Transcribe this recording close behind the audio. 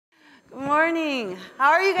morning.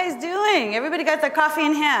 How are you guys doing? Everybody got their coffee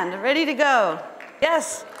in hand, ready to go?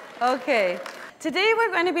 Yes? Okay. Today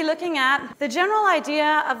we're going to be looking at the general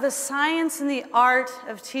idea of the science and the art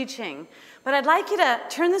of teaching. But I'd like you to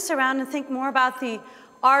turn this around and think more about the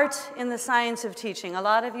art in the science of teaching. A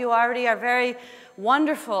lot of you already are very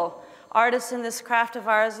wonderful artists in this craft of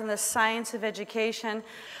ours, in the science of education.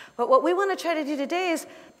 But what we want to try to do today is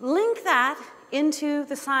link that into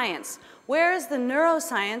the science. Where is the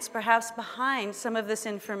neuroscience perhaps behind some of this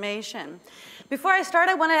information? Before I start,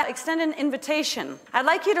 I want to extend an invitation. I'd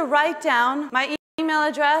like you to write down my email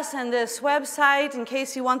address and this website in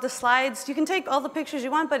case you want the slides. You can take all the pictures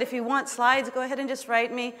you want, but if you want slides, go ahead and just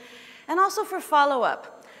write me. And also for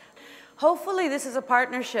follow-up. Hopefully this is a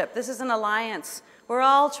partnership. This is an alliance. We're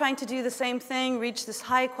all trying to do the same thing, reach this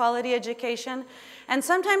high-quality education. And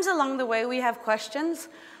sometimes along the way we have questions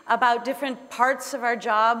about different parts of our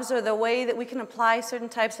jobs or the way that we can apply certain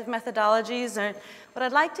types of methodologies. Or what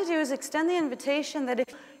I'd like to do is extend the invitation that if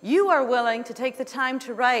you are willing to take the time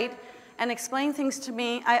to write and explain things to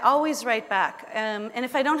me, I always write back. And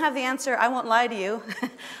if I don't have the answer, I won't lie to you.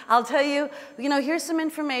 I'll tell you, here's some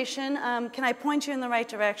information. Can I point you in the right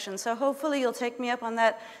direction? So hopefully you'll take me up on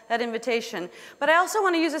that invitation. But I also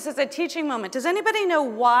want to use this as a teaching moment. Does anybody know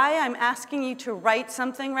why I'm asking you to write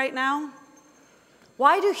something right now?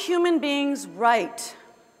 Why do human beings write?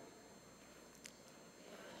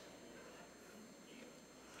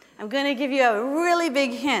 I'm going to give you a really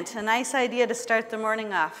big hint, a nice idea to start the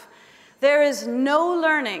morning off. There is no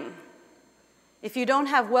learning if you don't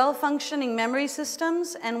have well-functioning memory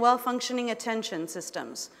systems and well-functioning attention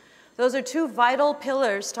systems. Those are two vital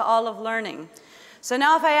pillars to all of learning. So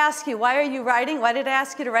now if I ask you, why are you writing? Why did I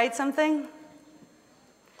ask you to write something?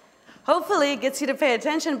 Hopefully it gets you to pay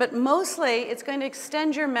attention, but mostly it's going to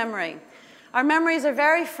extend your memory. Our memories are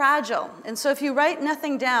very fragile, and so if you write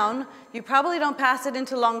nothing down, you probably don't pass it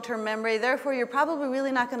into long-term memory. Therefore, you're probably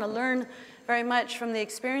really not going to learn very much from the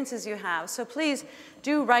experiences you have. So please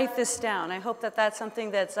do write this down. I hope that that's something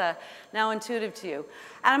that's now intuitive to you.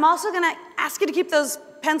 And I'm also going to ask you to keep those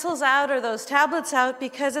pencils out or those tablets out,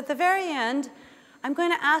 because at the very end, I'm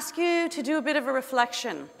going to ask you to do a bit of a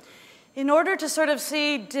reflection. In order to sort of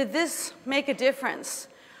see, did this make a difference?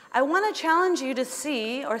 I want to challenge you to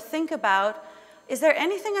see or think about, is there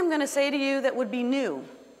anything I'm going to say to you that would be new?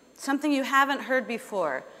 Something you haven't heard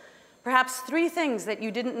before? Perhaps 3 things that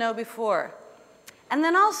you didn't know before. And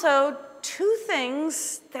then also 2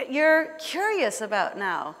 things that you're curious about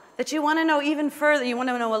now, that you want to know even further. You want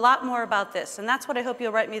to know a lot more about this. And that's what I hope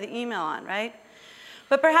you'll write me the email on, right?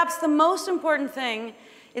 But perhaps the most important thing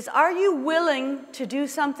is, are you willing to do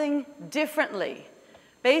something differently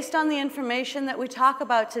based on the information that we talk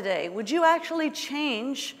about today? Would you actually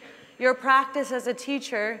change your practice as a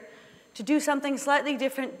teacher to do something slightly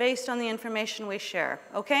different based on the information we share,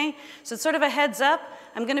 okay? So it's sort of a heads up.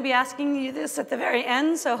 I'm going to be asking you this at the very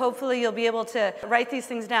end, so hopefully you'll be able to write these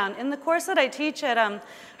things down. In the course that I teach at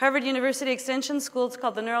Harvard University Extension School, it's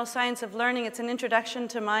called the Neuroscience of Learning. It's an introduction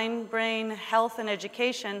to mind, brain, health, and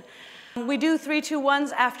education. We do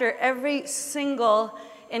 3-2-1s after every single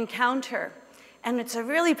encounter. And it's a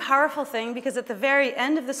really powerful thing, because at the very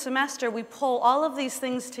end of the semester, we pull all of these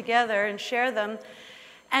things together and share them.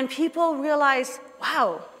 And people realize,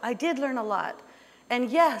 wow, I did learn a lot. And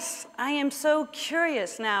yes, I am so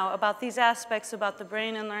curious now about these aspects about the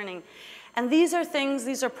brain and learning. And these are things,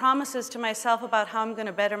 these are promises to myself about how I'm going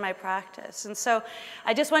to better my practice. And so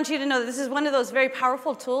I just want you to know that this is one of those very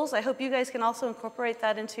powerful tools. I hope you guys can also incorporate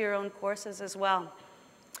that into your own courses as well.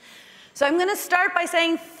 So I'm going to start by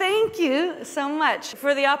saying thank you so much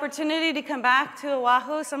for the opportunity to come back to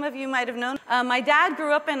Oahu. Some of you might have known. My dad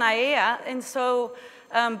grew up in Aiea, and so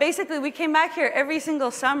basically we came back here every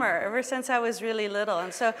single summer ever since I was really little.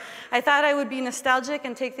 And so I thought I would be nostalgic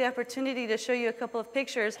and take the opportunity to show you a couple of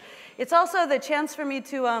pictures. It's also the chance for me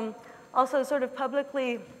to also sort of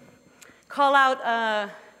publicly call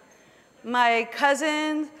out my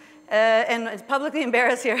cousin, and publicly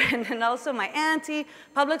embarrass here, and also my auntie,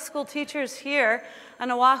 public school teachers here on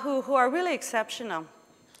Oahu who are really exceptional.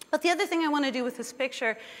 But the other thing I want to do with this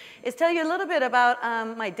picture is tell you a little bit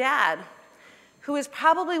about my dad, who is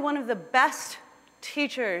probably one of the best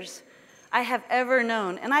teachers I have ever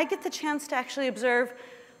known. And I get the chance to actually observe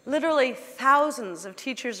literally thousands of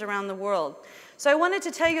teachers around the world. So I wanted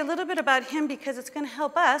to tell you a little bit about him, because it's going to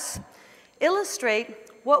help us illustrate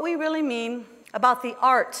what we really mean about the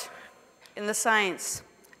art in the science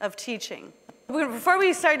of teaching. Before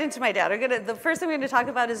we start into my dad, the first thing we're going to talk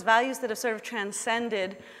about is values that have sort of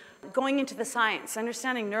transcended going into the science,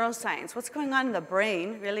 understanding neuroscience, what's going on in the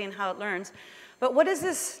brain, really, and how it learns. But what does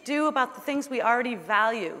this do about the things we already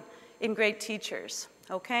value in great teachers,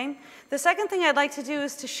 okay? The second thing I'd like to do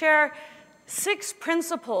is to share 6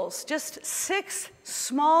 principles, just 6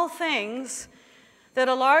 small things that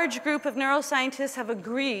a large group of neuroscientists have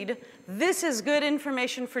agreed this is good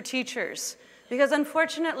information for teachers. Because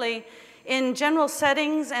unfortunately, in general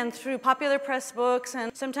settings and through popular press books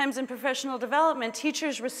and sometimes in professional development,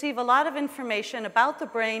 teachers receive a lot of information about the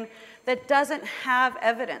brain that doesn't have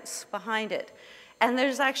evidence behind it. And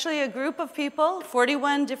there's actually a group of people,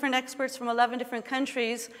 41 different experts from 11 different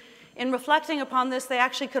countries. In reflecting upon this, they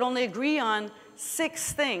actually could only agree on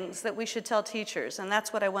 6 things that we should tell teachers, and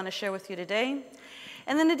that's what I want to share with you today.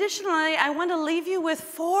 And then additionally, I want to leave you with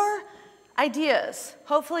 4 ideas,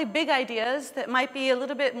 hopefully big ideas that might be a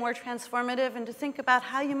little bit more transformative, and to think about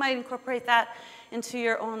how you might incorporate that into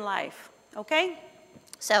your own life, okay?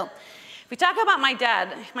 So, if we talk about my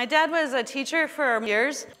dad was a teacher for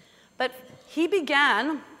years, but he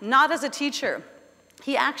began not as a teacher.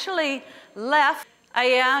 He actually left.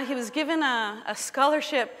 He was given a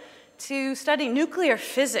scholarship to study nuclear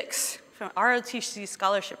physics from ROTC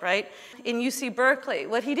scholarship, right, in UC Berkeley.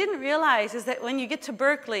 What he didn't realize is that when you get to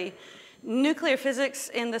Berkeley, nuclear physics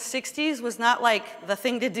in the 60s was not like the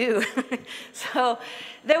thing to do. So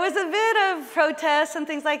there was a bit of protests and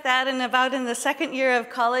things like that, and about in the second year of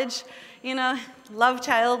college, you know, love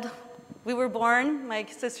child, we were born, my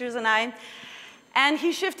sisters and I, and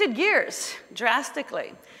he shifted gears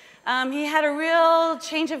drastically. He had a real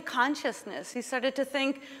change of consciousness. He started to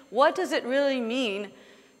think, what does it really mean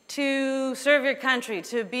to serve your country,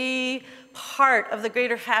 to be part of the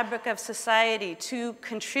greater fabric of society, to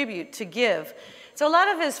contribute, to give? So a lot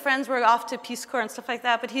of his friends were off to Peace Corps and stuff like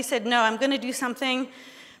that, but he said, no, I'm going to do something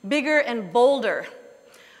bigger and bolder.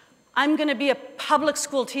 I'm going to be a public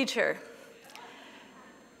school teacher.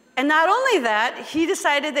 And not only that, he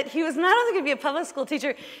decided that he was not only going to be a public school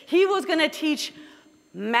teacher, he was going to teach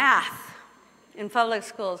math in public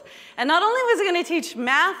schools. And not only was he going to teach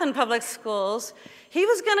math in public schools, he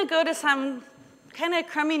was going to go to some kind of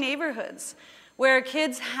crummy neighborhoods where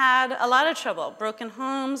kids had a lot of trouble, broken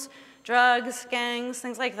homes, drugs, gangs,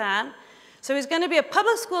 things like that. So he's going to be a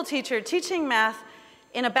public school teacher teaching math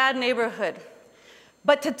in a bad neighborhood.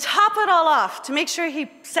 But to top it all off, to make sure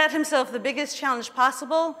he set himself the biggest challenge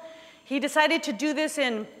possible, he decided to do this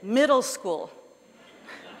in middle school.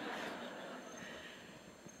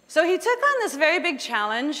 So he took on this very big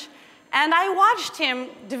challenge, and I watched him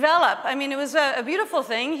develop. I mean, it was a beautiful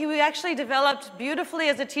thing. He actually developed beautifully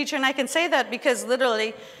as a teacher, and I can say that because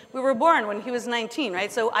literally we were born when he was 19,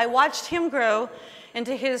 right? So I watched him grow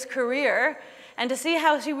into his career and to see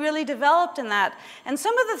how he really developed in that. And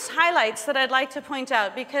some of the highlights that I'd like to point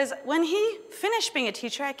out, because when he finished being a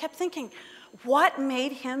teacher, I kept thinking, what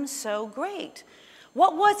made him so great?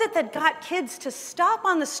 What was it that got kids to stop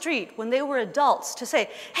on the street when they were adults to say,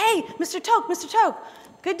 hey, Mr. Toke,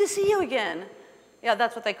 good to see you again. Yeah,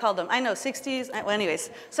 that's what they called him. I know, 60s, well, anyways.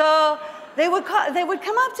 So they would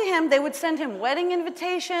come up to him, they would send him wedding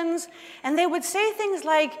invitations, and they would say things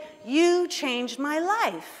like, you changed my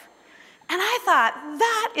life. And I thought,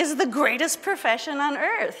 that is the greatest profession on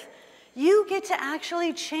earth. You get to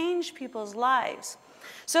actually change people's lives.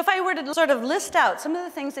 So if I were to sort of list out some of the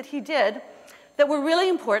things that he did that were really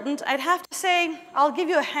important, I'd have to say, I'll give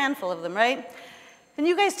you a handful of them, right? And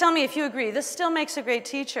you guys tell me if you agree, this still makes a great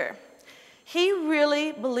teacher. He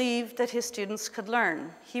really believed that his students could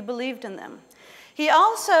learn. He believed in them. He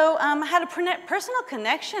also had a personal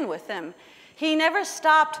connection with them. He never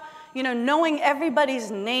stopped, knowing everybody's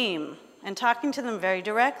name and talking to them very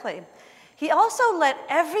directly. He also let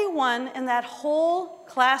everyone in that whole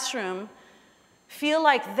classroom feel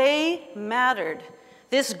like they mattered.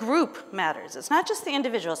 This group matters. It's not just the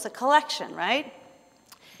individual, it's the collection, right?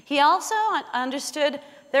 He also understood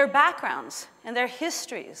their backgrounds and their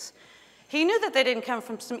histories. He knew that they didn't come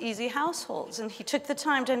from some easy households, and he took the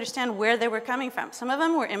time to understand where they were coming from. Some of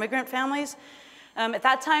them were immigrant families. At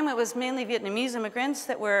that time, it was mainly Vietnamese immigrants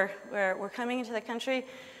that were coming into the country,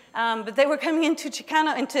 but they were coming into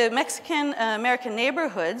Chicano, into Mexican American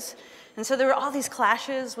neighborhoods, and so there were all these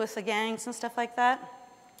clashes with the gangs and stuff like that.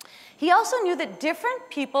 He also knew that different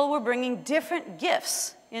people were bringing different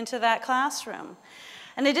gifts into that classroom.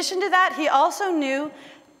 In addition to that, he also knew,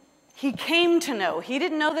 he came to know, he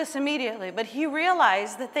didn't know this immediately, but he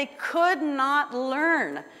realized that they could not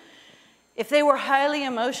learn if they were highly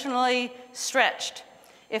emotionally stretched,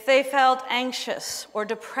 if they felt anxious or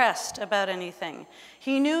depressed about anything.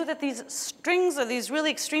 He knew that these strings or these really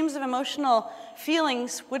extremes of emotional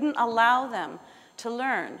feelings wouldn't allow them to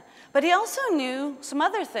learn. But he also knew some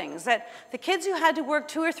other things, that the kids who had to work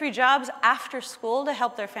 2 or 3 jobs after school to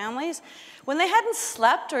help their families, when they hadn't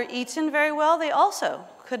slept or eaten very well, they also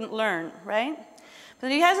couldn't learn, right?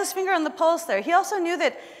 But he has his finger on the pulse there. He also knew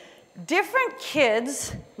that different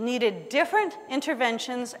kids needed different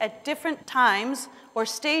interventions at different times or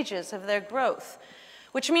stages of their growth,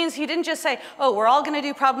 which means he didn't just say, oh, we're all going to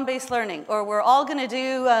do problem-based learning, or we're all going to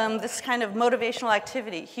do this kind of motivational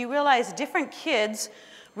activity. He realized different kids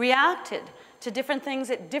reacted to different things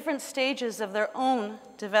at different stages of their own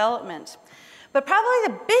development. But probably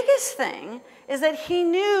the biggest thing is that he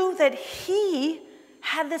knew that he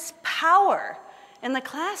had this power in the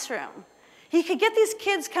classroom. He could get these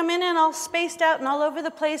kids come in and all spaced out and all over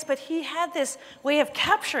the place, but he had this way of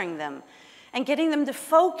capturing them and getting them to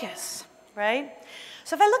focus, right?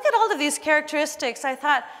 So if I look at all of these characteristics, I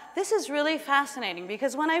thought, this is really fascinating,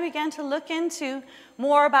 because when I began to look into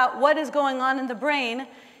more about what is going on in the brain,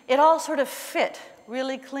 it all sort of fit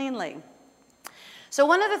really cleanly. So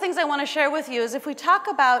one of the things I want to share with you is if we talk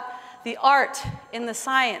about the art in the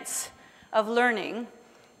science of learning,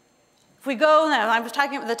 if we go now, I was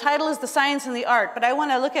talking, the title is The Science and the Art, but I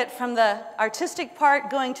want to look at from the artistic part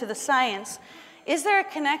going to the science. Is there a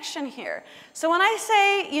connection here? So when I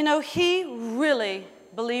say, you know, he really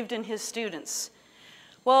believed in his students,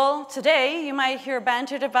 well, today you might hear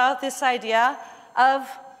bantered about this idea of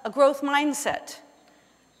a growth mindset.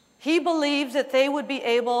 He believed that they would be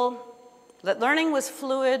able, that learning was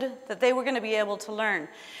fluid, that they were going to be able to learn.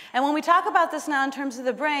 And when we talk about this now in terms of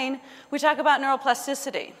the brain, we talk about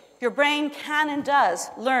neuroplasticity. Your brain can and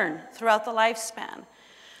does learn throughout the lifespan.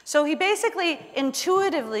 So he basically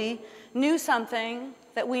intuitively knew something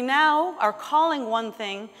that we now are calling one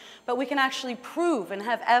thing, but we can actually prove and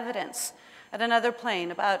have evidence at another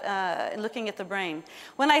plane about looking at the brain.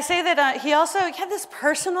 When I say that he also had this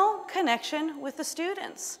personal connection with the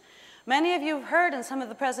students. Many of you have heard in some of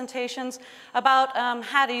the presentations about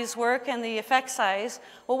Hattie's work and the effect size.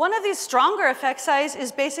 Well, one of these stronger effect size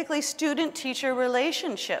is basically student-teacher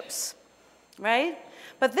relationships, right?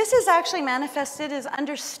 But this is actually manifested as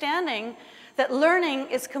understanding that learning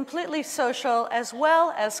is completely social as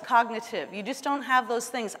well as cognitive. You just don't have those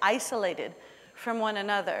things isolated from one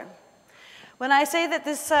another. When I say that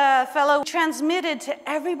this fellow transmitted to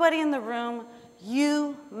everybody in the room,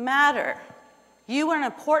 you matter. You are an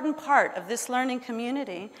important part of this learning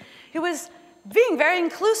community. He was being very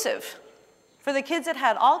inclusive. For the kids that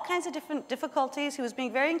had all kinds of different difficulties, he was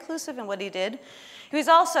being very inclusive in what he did. He was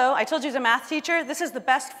also, I told you he's a math teacher, this is the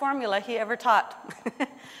best formula he ever taught.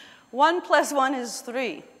 1 + 1 is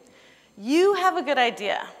 3. You have a good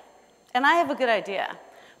idea, and I have a good idea.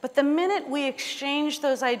 But the minute we exchange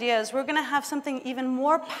those ideas, we're going to have something even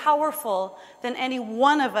more powerful than any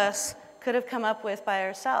one of us could have come up with by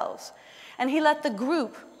ourselves. And he let the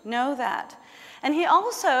group know that. And he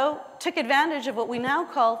also took advantage of what we now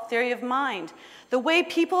call theory of mind. The way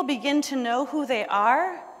people begin to know who they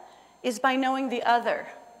are is by knowing the other.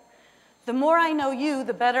 The more I know you,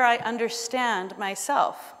 the better I understand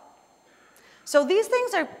myself. So these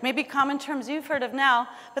things are maybe common terms you've heard of now,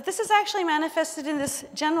 but this is actually manifested in this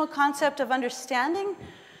general concept of understanding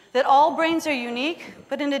that all brains are unique,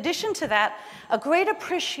 but in addition to that, a great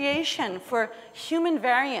appreciation for human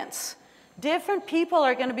variance. Different people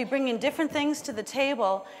are going to be bringing different things to the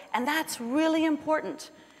table, and that's really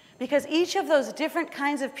important because each of those different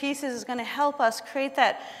kinds of pieces is going to help us create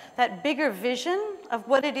that bigger vision of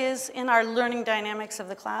what it is in our learning dynamics of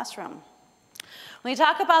the classroom. When we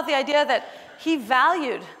talk about the idea that he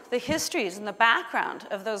valued the histories and the background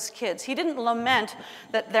of those kids, he didn't lament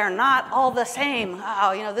that they're not all the same.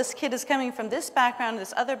 Oh, you know, this kid is coming from this background,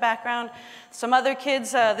 this other background. Some other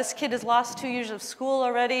kids, this kid has lost 2 years of school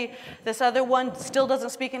already. This other one still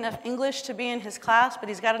doesn't speak enough English to be in his class, but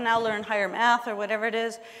he's got to now learn higher math or whatever it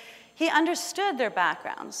is. He understood their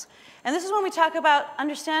backgrounds. And this is when we talk about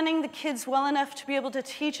understanding the kids well enough to be able to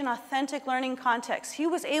teach an authentic learning context. He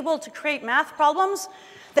was able to create math problems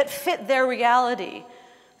that fit their reality.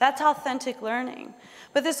 That's authentic learning.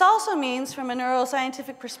 But this also means, from a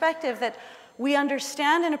neuroscientific perspective, that we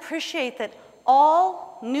understand and appreciate that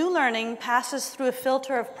all new learning passes through a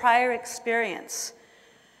filter of prior experience.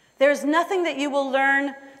 There's nothing that you will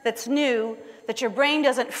learn that's new that your brain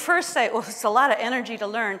doesn't first say, well, it's a lot of energy to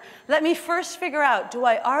learn. Let me first figure out, do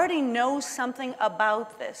I already know something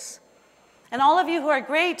about this? And all of you who are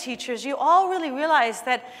great teachers, you all really realize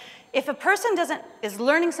that if a person is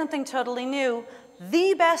learning something totally new,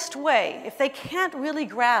 the best way, if they can't really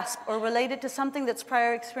grasp or relate it to something that's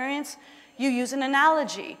prior experience, you use an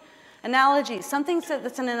analogy. Analogy, something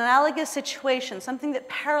that's an analogous situation, something that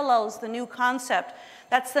parallels the new concept.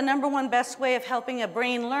 That's the #1 best way of helping a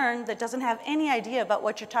brain learn that doesn't have any idea about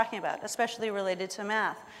what you're talking about, especially related to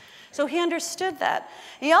math. So he understood that.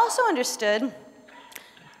 He also understood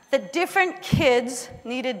that different kids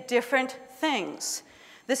needed different things.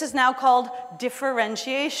 This is now called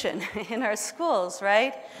differentiation in our schools,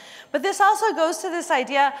 right? But this also goes to this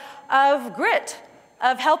idea of grit,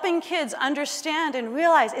 of helping kids understand and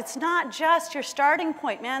realize it's not just your starting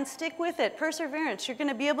point, man. Stick with it, perseverance. You're going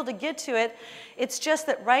to be able to get to it. It's just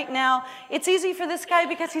that right now, it's easy for this guy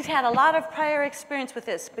because he's had a lot of prior experience with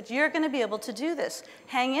this, but you're going to be able to do this.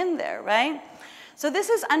 Hang in there, right? So this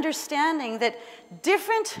is understanding that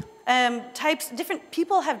different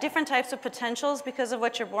people have different types of potentials because of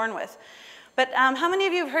what you're born with. But how many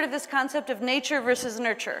of you have heard of this concept of nature versus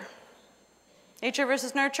nurture? Nature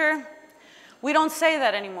versus nurture? We don't say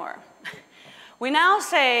that anymore. We now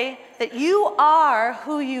say that you are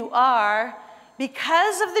who you are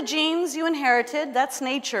because of the genes you inherited. That's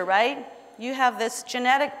nature, right? You have this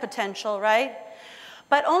genetic potential, right?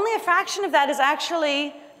 But only a fraction of that is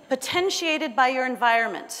actually potentiated by your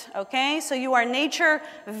environment, okay? So you are nature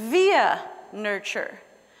via nurture.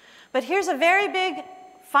 But here's a very big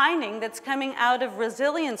finding that's coming out of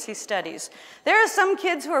resiliency studies. There are some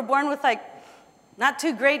kids who are born with like not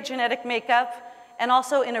too great genetic makeup and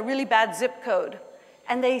also in a really bad zip code,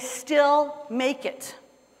 and they still make it.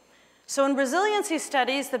 So in resiliency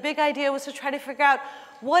studies, the big idea was to try to figure out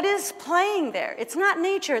what is playing there. It's not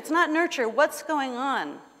nature, it's not nurture, what's going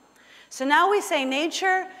on? So now we say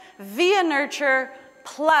nature via nurture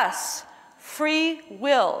plus free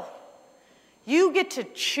will. You get to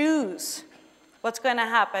choose what's going to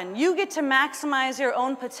happen. You get to maximize your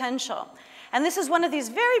own potential. And this is one of these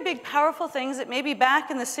very big, powerful things that maybe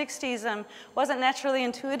back in the 60s wasn't naturally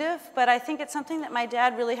intuitive, but I think it's something that my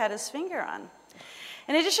dad really had his finger on.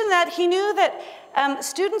 In addition to that, he knew that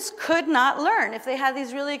students could not learn if they had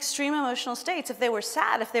these really extreme emotional states, if they were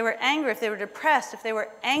sad, if they were angry, if they were depressed, if they were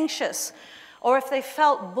anxious, or if they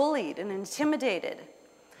felt bullied and intimidated.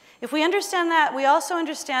 If we understand that, we also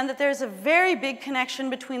understand that there's a very big connection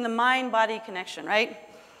between the mind-body connection, right?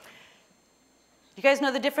 You guys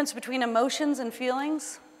know the difference between emotions and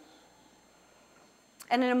feelings?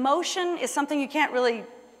 And an emotion is something you can't really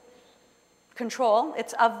control.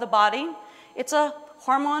 It's of the body. It's a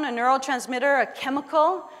hormone, a neurotransmitter, a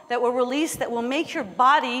chemical that will release, that will make your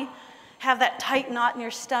body have that tight knot in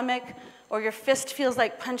your stomach, or your fist feels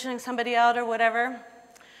like punching somebody out or whatever.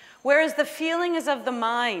 Whereas the feeling is of the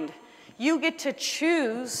mind. You get to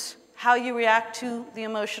choose how you react to the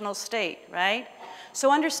emotional state, right?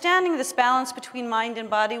 So understanding this balance between mind and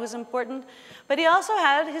body was important, but he also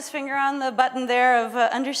had his finger on the button there of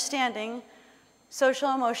understanding social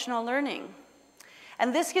emotional learning.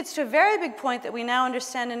 And this gets to a very big point that we now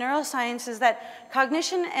understand in neuroscience, is that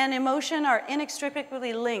cognition and emotion are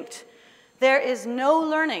inextricably linked. There is no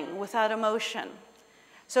learning without emotion.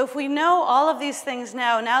 So if we know all of these things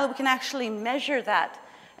now that we can actually measure that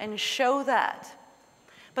and show that.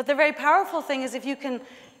 But the very powerful thing is if you can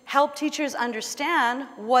help teachers understand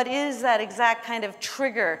what is that exact kind of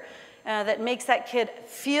trigger that makes that kid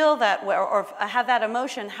feel that way or have that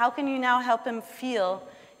emotion, how can you now help him feel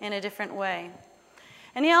in a different way?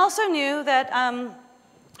 And he also knew that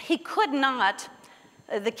he could not,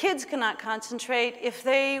 the kids could not concentrate if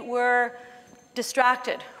they were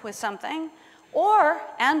distracted with something, or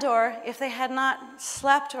if they had not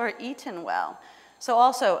slept or eaten well. So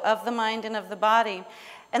also of the mind and of the body.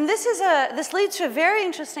 And this leads to a very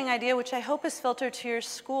interesting idea, which I hope is filtered to your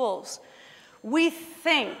schools. We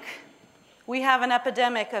think we have an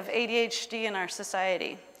epidemic of ADHD in our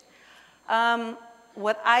society.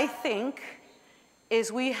 What I think is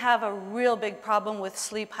we have a real big problem with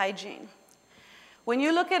sleep hygiene. When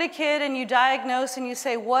you look at a kid and you diagnose and you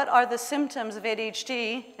say, what are the symptoms of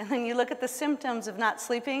ADHD? And then you look at the symptoms of not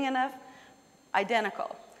sleeping enough,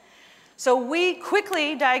 identical. So we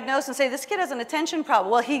quickly diagnose and say, this kid has an attention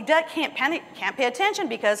problem. Well, he can't pay attention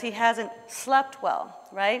because he hasn't slept well,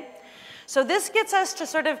 right? So this gets us to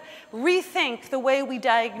sort of rethink the way we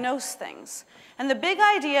diagnose things. And the big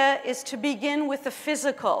idea is to begin with the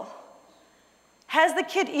physical. Has the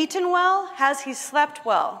kid eaten well? Has he slept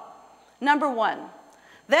well? #1.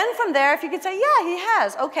 Then from there, if you could say, yeah, he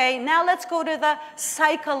has. Okay, now let's go to the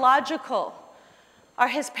psychological. Are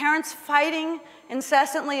his parents fighting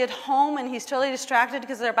incessantly at home and he's totally distracted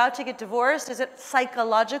because they're about to get divorced? Is it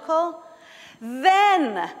psychological?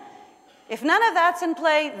 Then, if none of that's in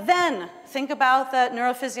play, then think about the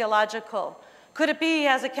neurophysiological. Could it be he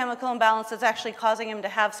has a chemical imbalance that's actually causing him to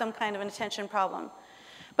have some kind of an attention problem?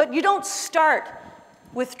 But you don't start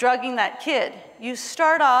with drugging that kid. You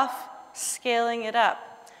start off scaling it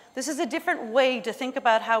up. This is a different way to think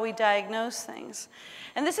about how we diagnose things.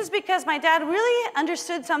 And this is because my dad really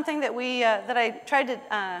understood something that I tried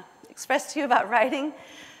to express to you about writing,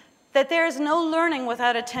 that there is no learning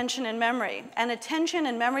without attention and memory. And attention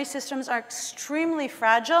and memory systems are extremely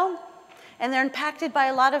fragile, and they're impacted by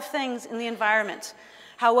a lot of things in the environment.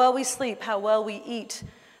 How well we sleep, how well we eat,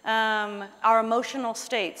 our emotional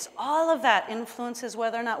states, all of that influences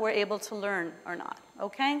whether or not we're able to learn or not,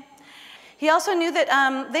 okay? He also knew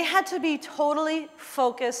that they had to be totally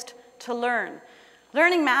focused to learn.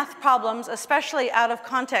 Learning math problems, especially out of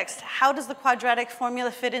context, how does the quadratic formula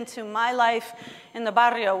fit into my life in the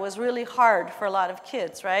barrio, was really hard for a lot of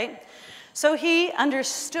kids, right? So he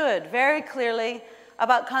understood very clearly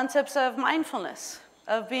about concepts of mindfulness,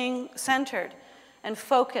 of being centered and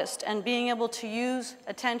focused and being able to use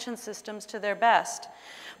attention systems to their best.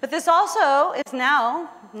 But this also is now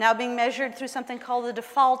being measured through something called the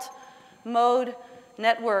default mode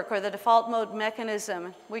network, or the default mode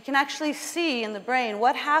mechanism. We can actually see in the brain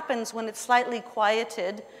what happens when it's slightly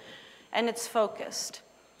quieted and it's focused.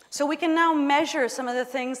 So we can now measure some of the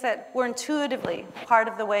things that were intuitively part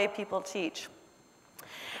of the way people teach.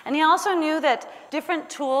 And he also knew that different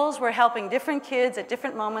tools were helping different kids at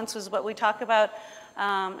different moments, was what we talk about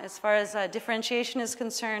as far as differentiation is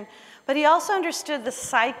concerned. But he also understood the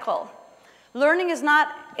cycle. Learning is not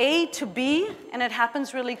A to B, and it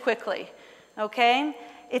happens really quickly. Okay?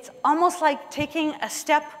 It's almost like taking a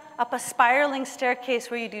step up a spiraling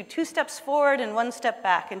staircase where you do 2 steps forward and 1 step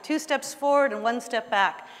back, and 2 steps forward and 1 step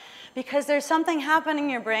back. Because there's something happening in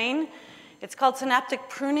your brain. It's called synaptic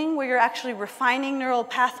pruning, where you're actually refining neural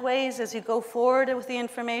pathways as you go forward with the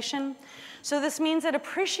information. So this means that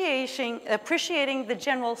appreciating the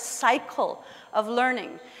general cycle of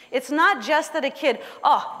learning. It's not just that a kid,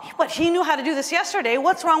 oh, but he knew how to do this yesterday,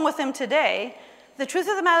 what's wrong with him today? The truth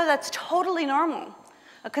of the matter, that's totally normal.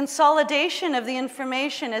 A consolidation of the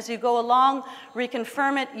information as you go along,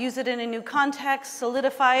 reconfirm it, use it in a new context,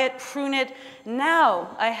 solidify it, prune it.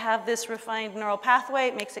 Now I have this refined neural pathway.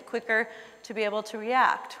 It makes it quicker to be able to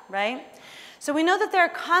react, right? So we know that there are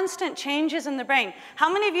constant changes in the brain.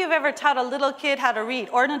 How many of you have ever taught a little kid how to read,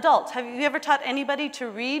 or an adult? Have you ever taught anybody to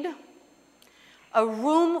read? A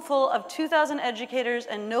room full of 2,000 educators,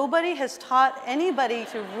 and nobody has taught anybody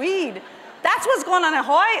to read. That's what's going on in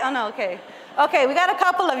Hawaii? Oh, no, okay. Okay, we got a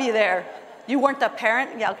couple of you there. You weren't a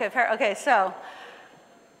parent? Yeah, okay, okay, so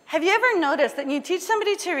have you ever noticed that when you teach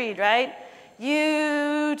somebody to read, right?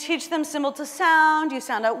 You teach them symbol to sound, you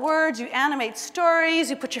sound out words, you animate stories,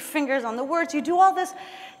 you put your fingers on the words, you do all this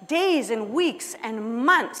days and weeks and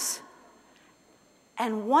months.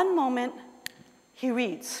 And one moment, he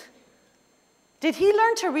reads. Did he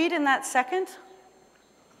learn to read in that second?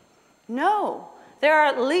 No. There are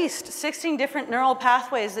at least 16 different neural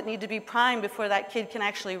pathways that need to be primed before that kid can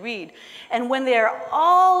actually read. And when they are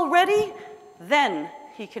all ready, then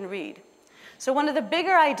he can read. So one of the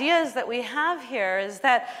bigger ideas that we have here is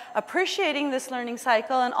that appreciating this learning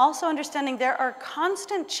cycle and also understanding there are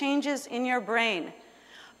constant changes in your brain,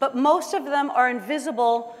 but most of them are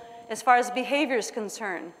invisible as far as behavior is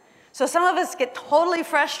concerned. So some of us get totally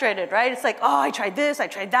frustrated, right? It's like, oh, I tried this, I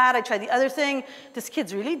tried that, I tried the other thing. This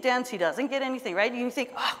kid's really dense, he doesn't get anything, right? And you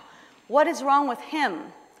think, oh, what is wrong with him?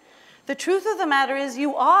 The truth of the matter is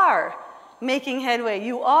you are making headway.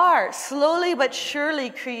 You are slowly but surely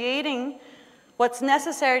creating what's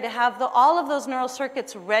necessary to have all of those neural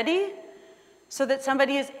circuits ready so that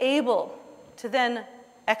somebody is able to then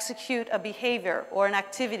execute a behavior or an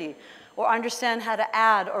activity or understand how to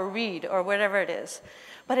add or read or whatever it is.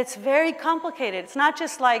 But it's very complicated. It's not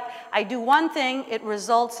just like I do one thing, it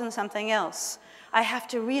results in something else. I have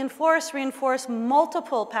to reinforce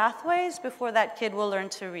multiple pathways before that kid will learn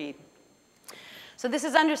to read. So this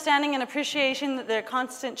is understanding and appreciation that there are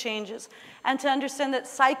constant changes, and to understand that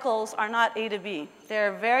cycles are not A to B.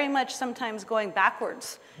 They're very much sometimes going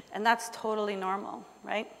backwards, and that's totally normal,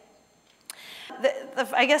 right?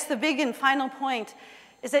 I guess the big and final point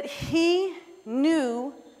is that he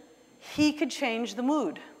knew he could change the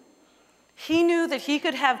mood. He knew that he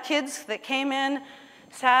could have kids that came in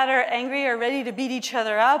sad or angry or ready to beat each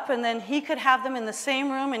other up, and then he could have them in the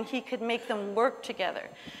same room and he could make them work together.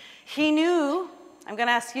 He knew, I'm going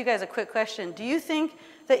to ask you guys a quick question. Do you think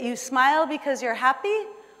that you smile because you're happy,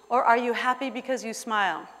 or are you happy because you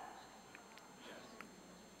smile?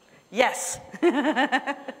 Yes.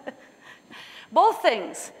 Both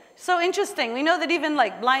things. So interesting. We know that even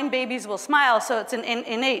like blind babies will smile, so it's an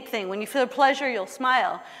innate thing. When you feel pleasure, you'll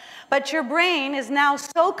smile. But your brain is now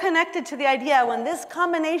so connected to the idea when this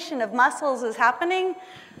combination of muscles is happening,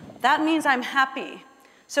 that means I'm happy.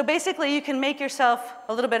 So basically, you can make yourself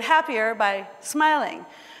a little bit happier by smiling.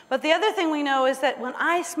 But the other thing we know is that when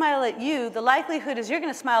I smile at you, the likelihood is you're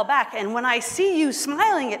going to smile back. And when I see you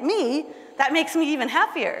smiling at me, that makes me even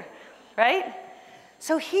happier, right?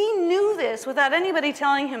 So he knew this without anybody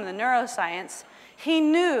telling him the neuroscience. He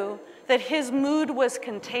knew that his mood was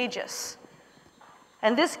contagious.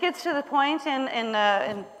 And this gets to the point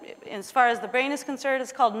as far as the brain is concerned,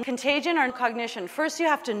 it's called contagion or cognition. First, you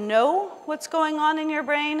have to know what's going on in your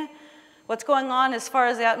brain, what's going on as far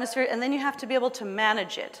as the atmosphere, and then you have to be able to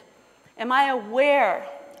manage it. Am I aware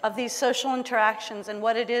of these social interactions and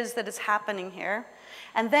what it is that is happening here?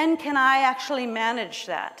 And then can I actually manage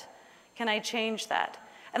that? Can I change that?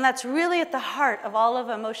 And that's really at the heart of all of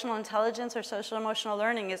emotional intelligence or social emotional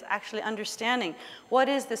learning, is actually understanding what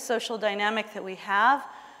is this social dynamic that we have,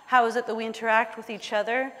 how is it that we interact with each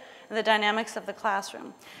other, and the dynamics of the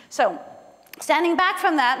classroom. So standing back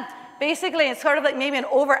from that, basically it's sort of like maybe an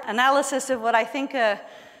over-analysis of what I think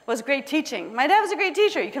was great teaching. My dad was a great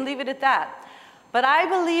teacher, you can leave it at that. But I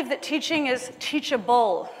believe that teaching is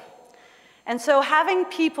teachable. And so having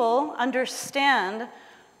people understand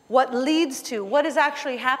what leads to, what is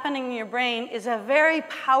actually happening in your brain, is a very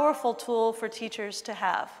powerful tool for teachers to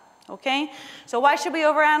have, okay? So why should we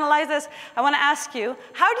overanalyze this? I want to ask you,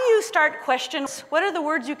 how do you start questions? What are the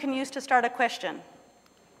words you can use to start a question?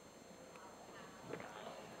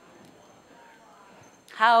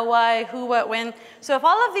 How, why, who, what, when. So if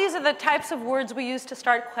all of these are the types of words we use to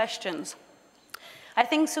start questions, I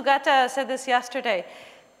think Sugata said this yesterday,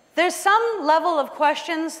 there's some level of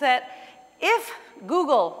questions that if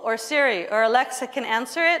Google or Siri or Alexa can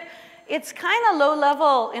answer it, it's kind of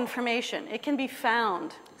low-level information. It can be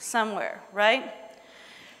found somewhere, right?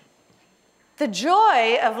 The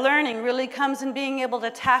joy of learning really comes in being able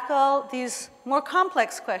to tackle these more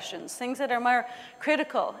complex questions, things that are more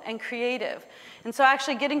critical and creative. And so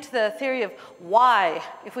actually getting to the theory of why,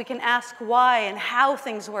 if we can ask why and how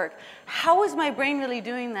things work. How is my brain really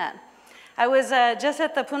doing that? I was just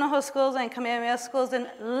at the Punahou schools and Kamehameha schools and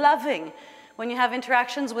loving when you have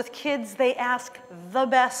interactions with kids, they ask the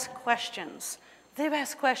best questions. The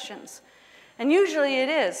best questions. And usually it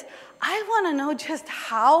is, I want to know just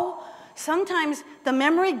how sometimes the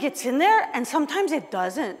memory gets in there and sometimes it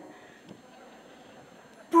doesn't.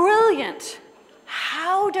 Brilliant.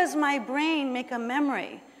 How does my brain make a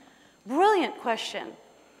memory? Brilliant question.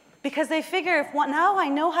 Because they figure, if now I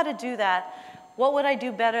know how to do that, what would I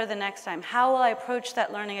do better the next time? How will I approach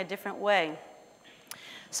that learning a different way?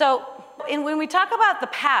 So when we talk about the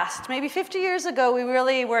past, maybe 50 years ago, we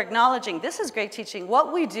really were acknowledging this is great teaching,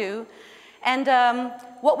 what we do, and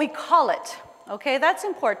what we call it. Okay, that's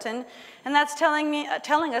important, and that's telling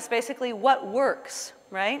us basically what works,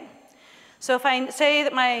 right? So if I say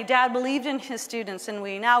that my dad believed in his students, and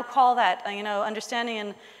we now call that,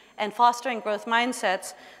 understanding and fostering growth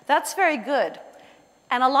mindsets, that's very good.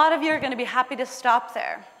 And a lot of you are going to be happy to stop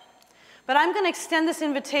there. But I'm going to extend this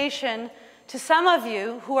invitation to some of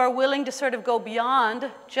you who are willing to sort of go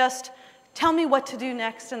beyond just tell me what to do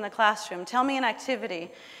next in the classroom, tell me an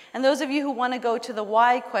activity. And those of you who want to go to the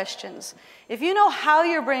why questions, if you know how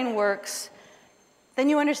your brain works, then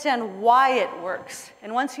you understand why it works.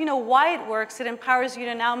 And once you know why it works, it empowers you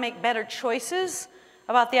to now make better choices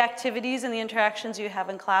about the activities and the interactions you have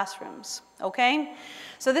in classrooms, okay?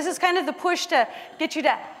 So this is kind of the push to get you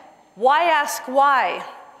to why ask why.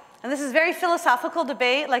 And this is very philosophical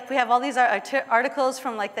debate, like we have all these articles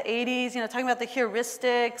from like the 80s, talking about the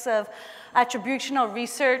heuristics of attributional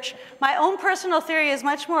research. My own personal theory is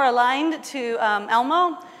much more aligned to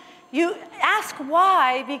Elmo. You ask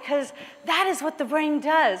why because that is what the brain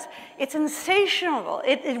does. It's insatiable.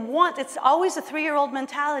 It's always a 3-year-old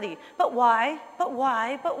mentality. But why? But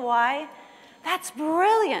why? But why? That's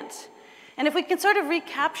brilliant. And if we can sort of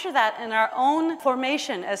recapture that in our own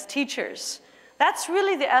formation as teachers, that's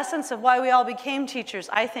really the essence of why we all became teachers,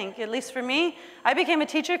 I think. At least for me, I became a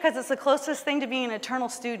teacher because it's the closest thing to being an eternal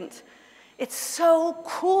student. It's so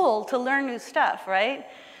cool to learn new stuff, right?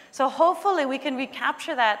 So hopefully we can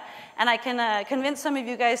recapture that, and I can convince some of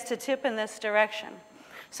you guys to tip in this direction.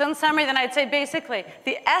 So in summary, then I'd say basically,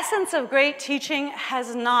 the essence of great teaching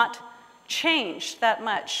has not changed that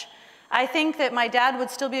much. I think that my dad would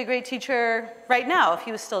still be a great teacher right now if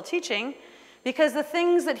he was still teaching, because the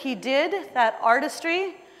things that he did, that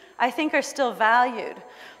artistry, I think are still valued.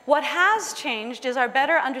 What has changed is our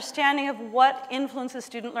better understanding of what influences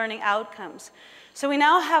student learning outcomes. So we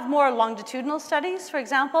now have more longitudinal studies. For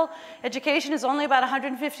example, education is only about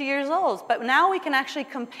 150 years old, but now we can actually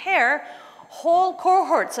compare whole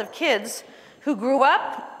cohorts of kids who grew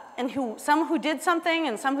up and some who did something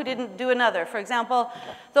and some who didn't do another. For example,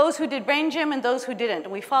 those who did brain gym and those who didn't.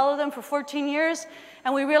 And we followed them for 14 years,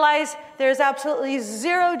 and we realized there's absolutely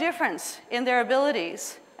zero difference in their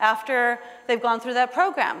abilities after they've gone through that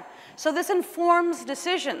program. So this informs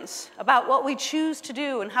decisions about what we choose to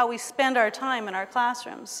do and how we spend our time in our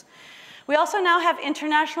classrooms. We also now have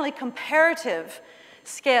internationally comparative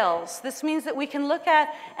scales. This means that we can look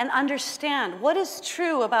at and understand what is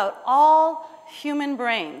true about all human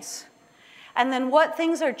brains, and then what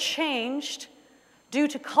things are changed due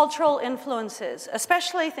to cultural influences,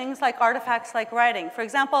 especially things like artifacts like writing. For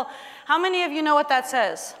example, how many of you know what that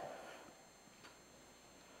says?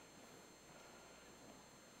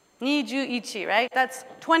 Niju ichi, right? That's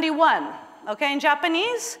 21, okay? In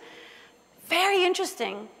Japanese, very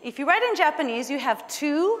interesting. If you write in Japanese, you have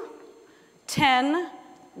 2, 10,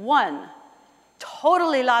 1.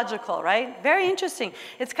 Totally logical, right? Very interesting.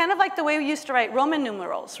 It's kind of like the way we used to write Roman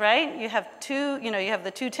numerals, right? You have two, you have the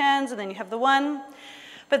 2 10s and then you have the 1.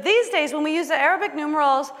 But these days, when we use the Arabic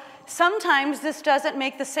numerals, sometimes this doesn't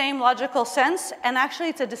make the same logical sense, and actually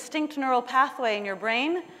it's a distinct neural pathway in your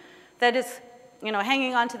brain that is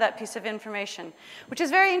hanging on to that piece of information, which is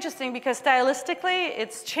very interesting because stylistically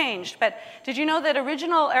it's changed. But did you know that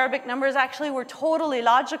original Arabic numbers actually were totally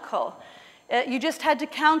logical? You just had to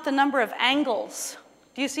count the number of angles.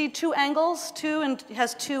 Do you see 2 angles? 2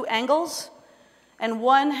 has 2 angles, and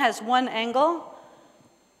 1 has 1 angle.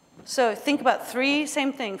 So think about 3,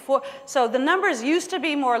 same thing. 4. So the numbers used to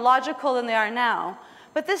be more logical than they are now,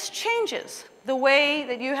 but this changes the way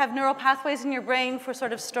that you have neural pathways in your brain for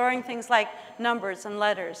sort of storing things like numbers and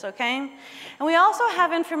letters, okay? And we also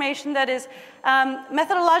have information that is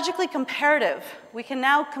methodologically comparative. We can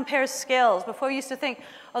now compare scales. Before we used to think,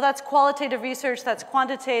 oh, that's qualitative research, that's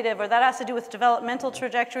quantitative, or that has to do with developmental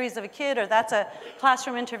trajectories of a kid, or that's a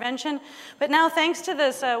classroom intervention. But now, thanks to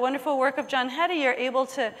this wonderful work of John Hetty, you're able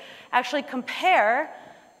to actually compare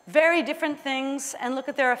very different things and look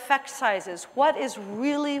at their effect sizes. What is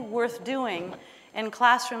really worth doing in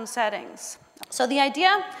classroom settings? So the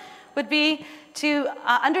idea would be to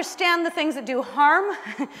understand the things that do harm,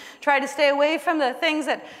 try to stay away from the things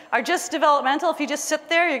that are just developmental. If you just sit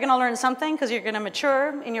there, you're going to learn something because you're going to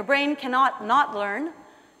mature, and your brain cannot not learn.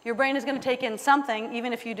 Your brain is going to take in something,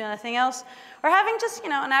 even if you do nothing else. Or having just,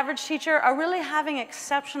 an average teacher, or really having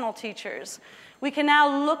exceptional teachers. We can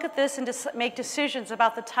now look at this and make decisions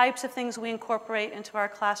about the types of things we incorporate into our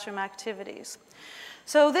classroom activities.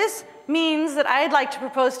 So this means that I'd like to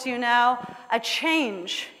propose to you now a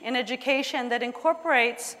change in education that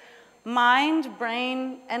incorporates mind,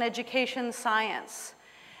 brain, and education science.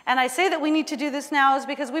 And I say that we need to do this now is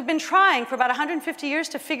because we've been trying for about 150 years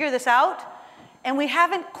to figure this out, and we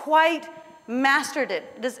haven't quite mastered it.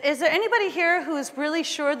 Is there anybody here who is really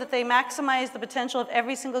sure that they maximize the potential of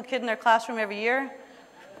every single kid in their classroom every year?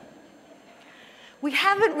 We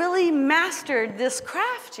haven't really mastered this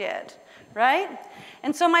craft yet, right?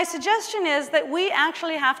 And so my suggestion is that we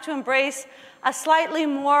actually have to embrace a slightly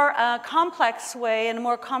more complex way and a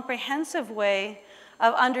more comprehensive way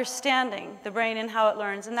of understanding the brain and how it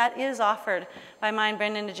learns, and that is offered by mind,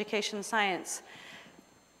 brain, and education science.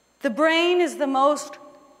 The brain is the most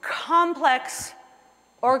complex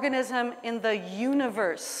organism in the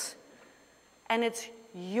universe, and it's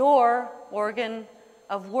your organ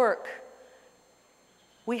of work.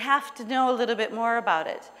 We have to know a little bit more about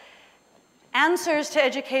it. Answers to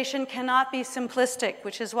education cannot be simplistic,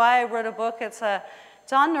 which is why I wrote a book. It's on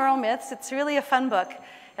neuromyths. It's really a fun book.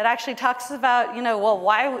 It actually talks about, well,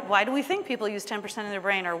 why do we think people use 10% of their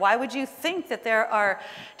brain? Or why would you think that there are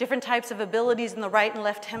different types of abilities in the right and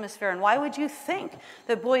left hemisphere? And why would you think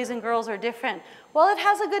that boys and girls are different? Well, it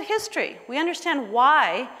has a good history. We understand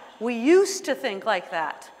why we used to think like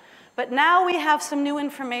that. But now we have some new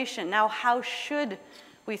information. Now, how should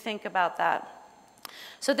we think about that?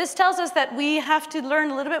 So this tells us that we have to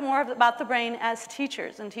learn a little bit more about the brain as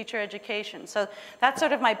teachers and teacher education. So that's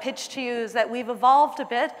sort of my pitch to you, is that we've evolved a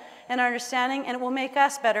bit in our understanding, and it will make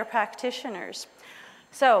us better practitioners.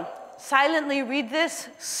 So silently read this,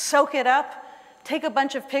 soak it up, take a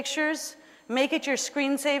bunch of pictures, make it your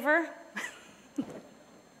screensaver.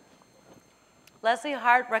 Leslie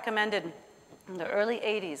Hart recommended in the early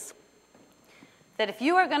 80s that if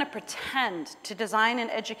you are going to pretend to design an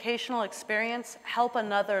educational experience, help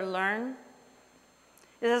another learn,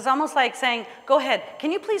 it is almost like saying, go ahead,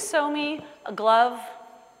 can you please sew me a glove?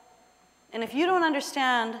 And if you don't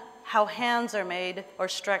understand how hands are made or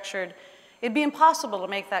structured, it'd be impossible to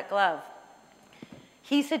make that glove.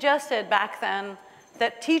 He suggested back then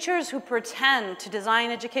that teachers who pretend to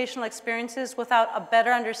design educational experiences without a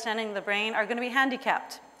better understanding of the brain are going to be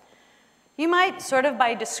handicapped. You might sort of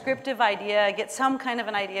by descriptive idea get some kind of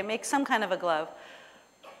an idea, make some kind of a glove.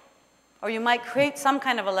 Or you might create some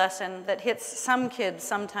kind of a lesson that hits some kids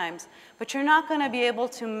sometimes, but you're not going to be able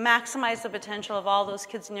to maximize the potential of all those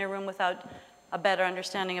kids in your room without a better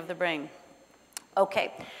understanding of the brain.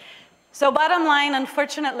 Okay, so bottom line,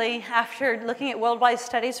 unfortunately, after looking at worldwide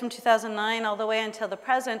studies from 2009 all the way until the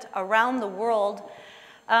present around the world,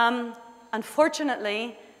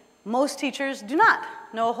 unfortunately, most teachers do not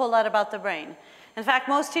know a whole lot about the brain. In fact,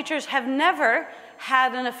 most teachers have never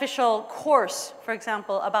had an official course, for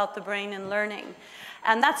example, about the brain and learning.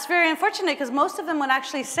 And that's very unfortunate because most of them would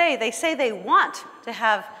actually say they want to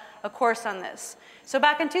have a course on this. So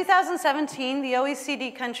back in 2017, the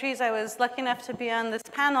OECD countries, I was lucky enough to be on this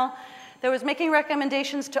panel, that was making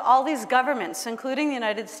recommendations to all these governments, including the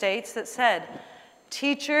United States, that said,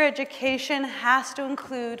 teacher education has to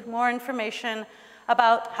include more information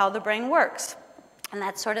about how the brain works. And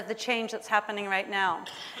that's sort of the change that's happening right now.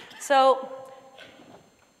 So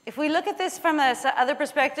if we look at this from this other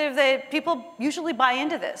perspective, people usually buy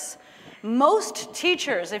into this. Most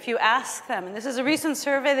teachers, if you ask them, and this is a recent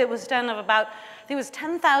survey that was done of about, I think it was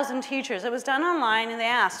 10,000 teachers. It was done online, and they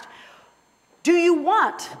asked, do you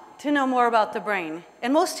want to know more about the brain?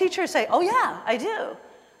 And most teachers say, oh yeah, I do,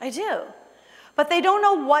 I do. But they don't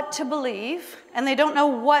know what to believe, and they don't know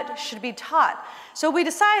what should be taught. So we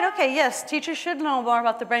decide, okay, yes, teachers should know more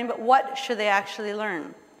about the brain, but what should they actually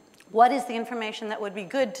learn? What is the information that would be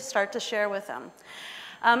good to start to share with them?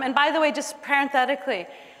 And by the way, just parenthetically,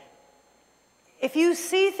 if you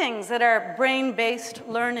see things that are brain-based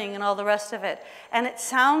learning and all the rest of it, and it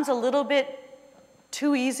sounds a little bit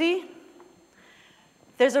too easy,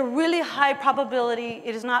 there's a really high probability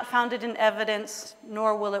it is not founded in evidence,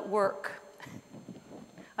 nor will it work.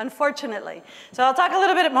 Unfortunately. So I'll talk a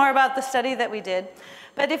little bit more about the study that we did.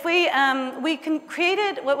 But if we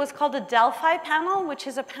created what was called a Delphi panel, which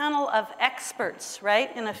is a panel of experts,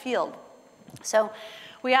 right, in a field. So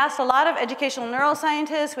we asked a lot of educational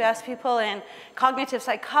neuroscientists, we asked people in cognitive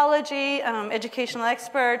psychology, educational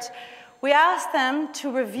experts. We asked them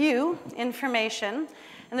to review information.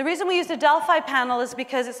 And the reason we used a Delphi panel is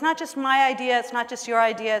because it's not just my idea, it's not just your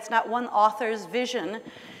idea, it's not one author's vision.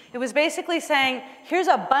 It was basically saying, here's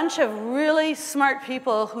a bunch of really smart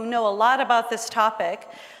people who know a lot about this topic.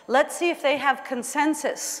 Let's see if they have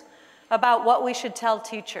consensus about what we should tell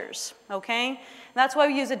teachers, okay? And that's why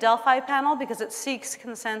we use a Delphi panel, because it seeks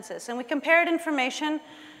consensus. And we compared information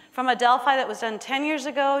from a Delphi that was done 10 years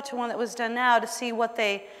ago to one that was done now to see what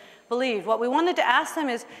they believed. What we wanted to ask them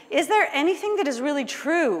is there anything that is really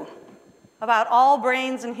true about all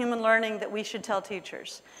brains and human learning that we should tell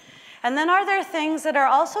teachers? And then are there things that are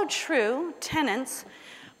also true, tenets,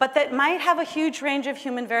 but that might have a huge range of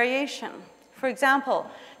human variation? For example,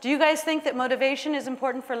 do you guys think that motivation is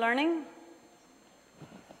important for learning?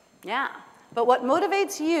 Yeah, but what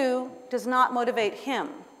motivates you does not motivate him.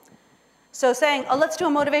 So saying, oh, let's do a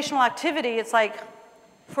motivational activity, it's like,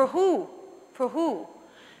 for who? For who?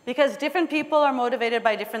 Because different people are motivated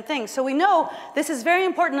by different things. So we know this is very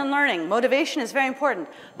important in learning. Motivation is very important.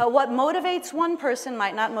 But what motivates one person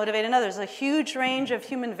might not motivate another. There's a huge range of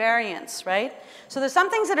human variance, right? So there's some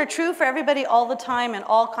things that are true for everybody all the time in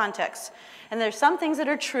all contexts. And there's some things that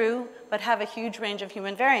are true but have a huge range of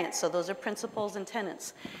human variance. So those are principles and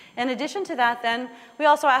tenets. In addition to that, then, we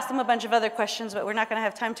also asked them a bunch of other questions, but we're not going to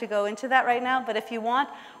have time to go into that right now. But if you want,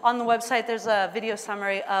 on the website, there's a video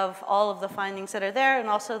summary of all of the findings that are there, and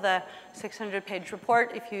also the 600-page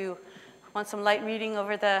report if you want some light reading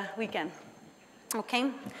over the weekend.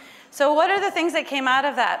 Okay? So what are the things that came out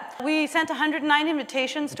of that? We sent 109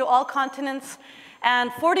 invitations to all continents,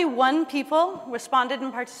 and 41 people responded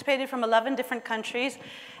and participated from 11 different countries.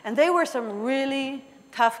 And they were some really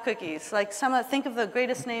tough cookies. Like think of the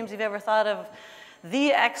greatest names you've ever thought of.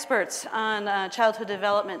 The experts on childhood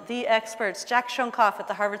development, the experts, Jack Shonkoff at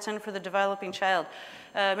the Harvard Center for the Developing Child,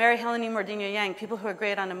 Mary Helen Mordino-Yang, people who are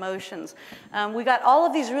great on emotions. We got all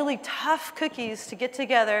of these really tough cookies to get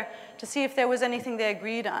together to see if there was anything they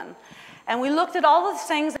agreed on. And we looked at all of the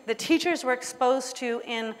things that teachers were exposed to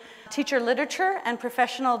in teacher literature and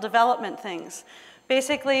professional development things.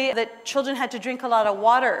 Basically, that children had to drink a lot of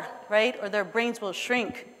water, right, or their brains will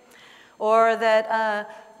shrink. Or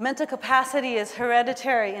that mental capacity is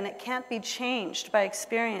hereditary and it can't be changed by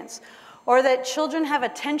experience. Or that children have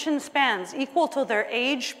attention spans equal to their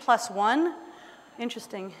age +1.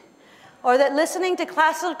 Interesting. Or that listening to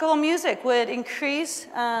classical music would increase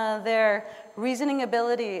their reasoning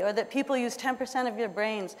ability, or that people use 10% of their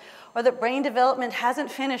brains, or that brain development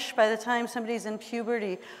hasn't finished by the time somebody's in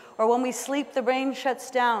puberty, or when we sleep the brain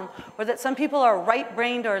shuts down, or that some people are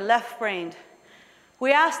right-brained or left-brained.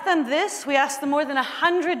 We asked them this, we asked them more than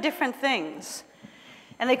 100 different things.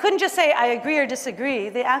 And they couldn't just say, I agree or disagree.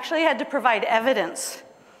 They actually had to provide evidence.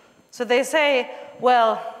 So they say,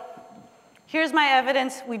 well, here's my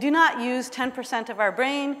evidence. We do not use 10% of our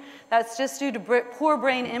brain. That's just due to poor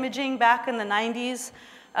brain imaging back in the 90s.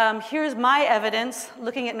 Here's my evidence,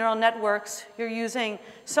 looking at neural networks. You're using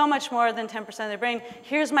so much more than 10% of the brain.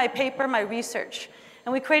 Here's my paper, my research.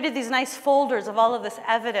 And we created these nice folders of all of this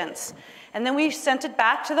evidence. And then we sent it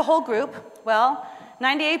back to the whole group. Well,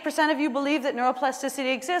 98% of you believe that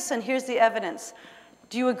neuroplasticity exists, and here's the evidence.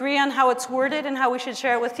 Do you agree on how it's worded and how we should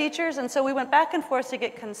share it with teachers? And so we went back and forth to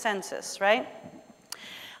get consensus, right?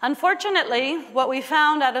 Unfortunately, what we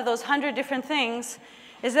found out of those 100 different things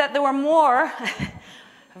is that there were more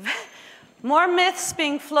myths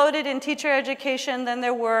being floated in teacher education than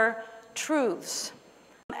there were truths.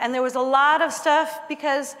 And there was a lot of stuff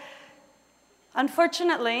because,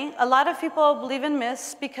 unfortunately, a lot of people believe in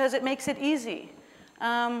myths because it makes it easy.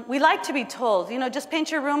 We like to be told, you know, just paint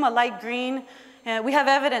your room a light green. We have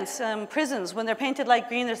evidence, prisons, when they're painted light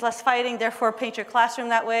green, there's less fighting, therefore paint your classroom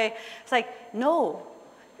that way. It's like, no.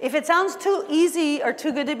 If it sounds too easy or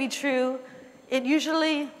too good to be true, it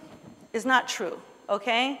usually is not true,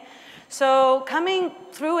 okay? So coming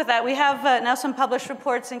through with that, we have now some published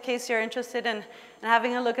reports in case you're interested in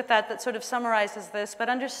having a look at that sort of summarizes this. But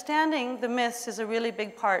understanding the myths is a really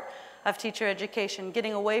big part of teacher education,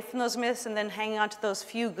 getting away from those myths and then hanging on to those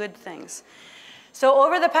few good things. So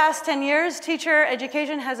over the past 10 years, teacher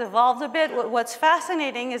education has evolved a bit. What's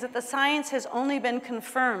fascinating is that the science has only been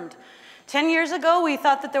confirmed. 10 years ago, we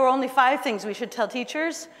thought that there were only 5 things we should tell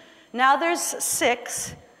teachers. Now there's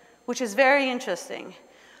 6, which is very interesting.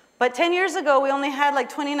 But 10 years ago, we only had like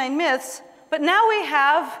 29 myths, but now we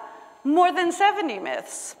have more than 70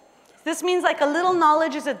 myths. This means like a little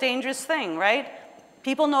knowledge is a dangerous thing, right?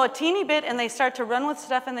 People know a teeny bit and they start to run with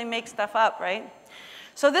stuff and they make stuff up, right?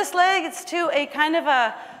 So this leads to a kind of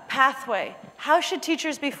a pathway. How should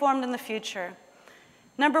teachers be formed in the future?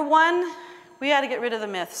 Number 1, we got to get rid of the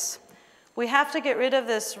myths. We have to get rid of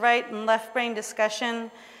this right and left brain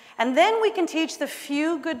discussion. And then we can teach the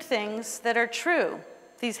few good things that are true,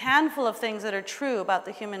 these handful of things that are true about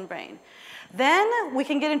the human brain. Then we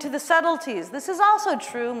can get into the subtleties. This is also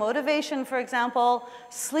true. Motivation, for example,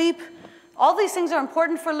 sleep. All these things are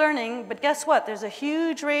important for learning, but guess what? There's a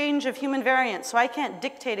huge range of human variance, so I can't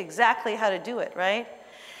dictate exactly how to do it, right?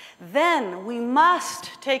 Then we must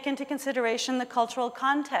take into consideration the cultural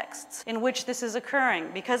contexts in which this is occurring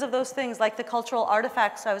because of those things like the cultural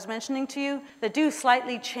artifacts I was mentioning to you that do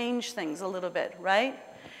slightly change things a little bit, right?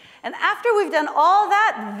 And after we've done all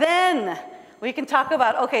that, then we can talk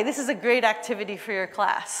about, okay, this is a great activity for your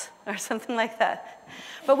class or something like that.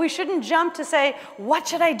 But we shouldn't jump to say, what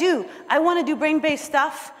should I do? I want to do brain-based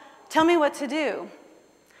stuff. Tell me what to do.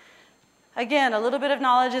 Again, a little bit of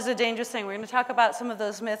knowledge is a dangerous thing. We're going to talk about some of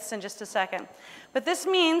those myths in just a second. But this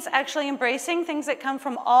means actually embracing things that come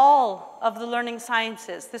from all of the learning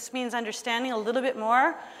sciences. This means understanding a little bit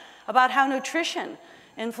more about how nutrition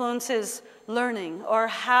influences learning or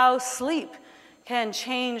how sleep can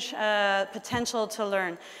change potential to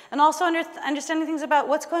learn. And also understanding things about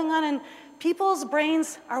what's going on in people's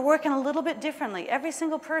brains are working a little bit differently. Every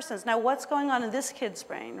single person's. Now, what's going on in this kid's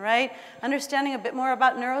brain, right? Understanding a bit more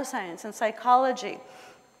about neuroscience and psychology.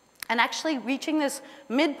 And actually reaching this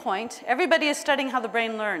midpoint, everybody is studying how the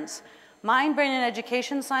brain learns. Mind, brain, and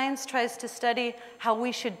education science tries to study how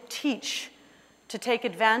we should teach to take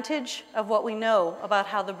advantage of what we know about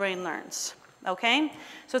how the brain learns, okay?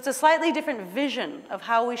 So it's a slightly different vision of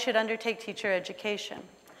how we should undertake teacher education.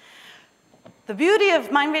 The beauty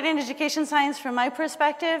of mind, brain, and education science, from my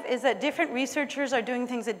perspective, is that different researchers are doing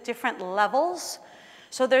things at different levels.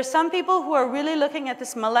 So there's some people who are really looking at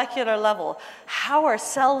this molecular level. How are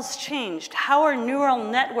cells changed? How are neural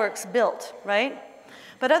networks built, right?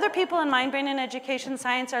 But other people in mind, brain, and education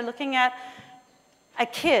science are looking at a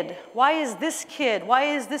kid. Why is this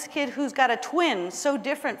kid who's got a twin so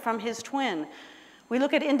different from his twin? We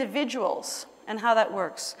look at individuals and how that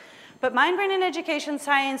works. But mind, brain, and education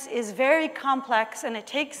science is very complex, and it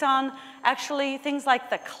takes on actually things like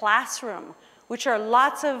the classroom, which are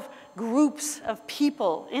lots of groups of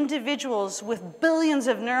people, individuals with billions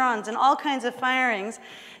of neurons and all kinds of firings,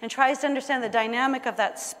 and tries to understand the dynamic of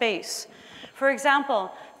that space. For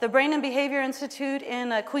example, the Brain and Behavior Institute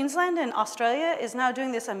in Queensland in Australia is now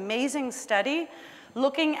doing this amazing study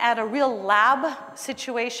looking at a real lab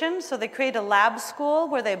situation. So they create a lab school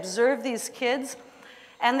where they observe these kids,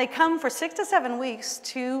 and they come for 6 to 7 weeks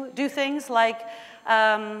to do things like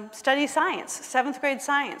study science, 7th grade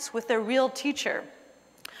science, with their real teacher.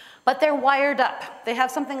 But they're wired up. They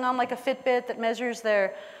have something on like a Fitbit that measures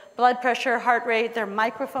their blood pressure, heart rate. They're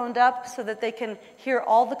microphoned up so that they can hear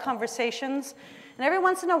all the conversations. And every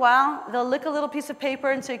once in a while, they'll lick a little piece of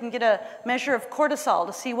paper, and so you can get a measure of cortisol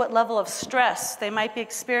to see what level of stress they might be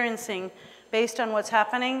experiencing based on what's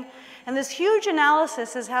happening. And this huge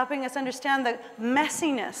analysis is helping us understand the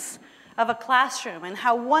messiness of a classroom and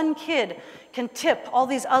how one kid can tip all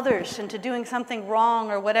these others into doing something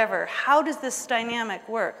wrong or whatever. How does this dynamic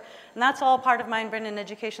work? And that's all part of mind, brain, and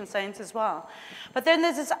education science as well. But then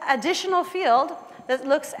there's this additional field that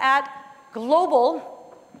looks at global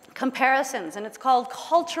comparisons, and it's called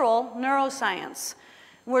cultural neuroscience.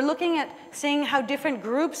 We're looking at seeing how different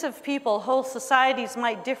groups of people, whole societies,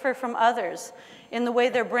 might differ from others in the way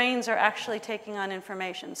their brains are actually taking on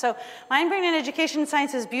information. So mind, brain, and education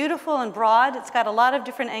science is beautiful and broad. It's got a lot of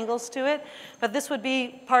different angles to it, but this would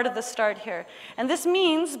be part of the start here. And this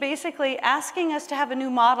means basically asking us to have a new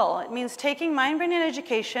model. It means taking mind, brain, and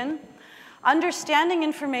education, understanding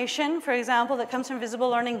information, for example, that comes from visible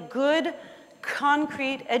learning, good,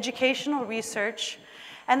 concrete educational research,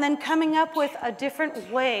 and then coming up with a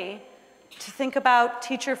different way to think about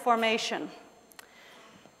teacher formation.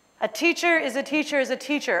 A teacher is a teacher is a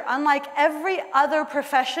teacher. Unlike every other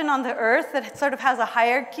profession on the earth that sort of has a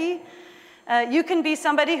hierarchy, you can be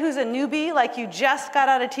somebody who's a newbie, like you just got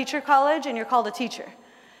out of teacher college and you're called a teacher.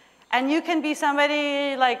 And you can be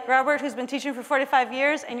somebody like Robert who's been teaching for 45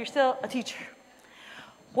 years and you're still a teacher.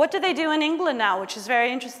 What do they do in England now, which is very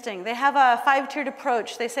interesting? They have a 5-tiered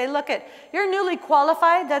approach. They say, look, you're newly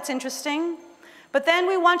qualified, that's interesting, but then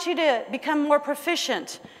we want you to become more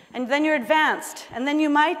proficient. And then you're advanced, and then you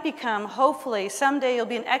might become, hopefully, someday you'll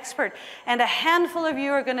be an expert, and a handful of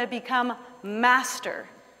you are going to become master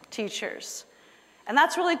teachers. And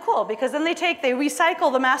that's really cool, because then they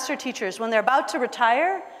recycle the master teachers. When they're about to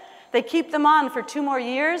retire, they keep them on for 2 more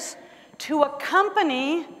years to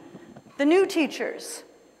accompany the new teachers,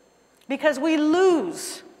 because we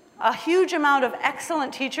lose a huge amount of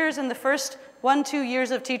excellent teachers in the first 1-2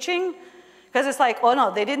 years of teaching. Because it's like, oh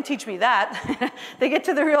no, they didn't teach me that. They get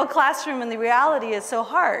to the real classroom and the reality is so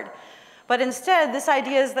hard. But instead, this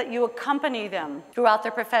idea is that you accompany them throughout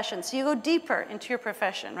their profession. So you go deeper into your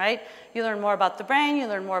profession, right? You learn more about the brain, you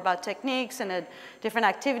learn more about techniques and different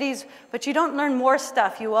activities, but you don't learn more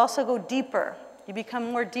stuff, you also go deeper. You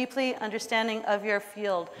become more deeply understanding of your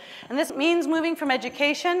field. And this means moving from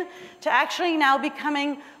education to actually now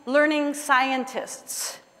becoming learning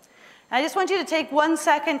scientists. I just want you to take 1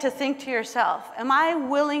 second to think to yourself, am I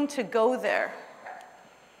willing to go there?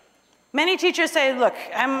 Many teachers say, look,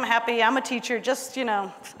 I'm happy, I'm a teacher, just,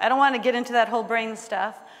 I don't want to get into that whole brain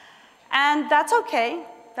stuff. And that's okay,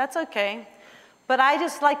 that's okay. But I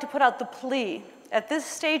just like to put out the plea. At this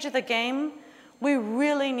stage of the game, we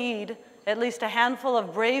really need at least a handful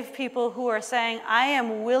of brave people who are saying, I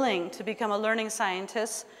am willing to become a learning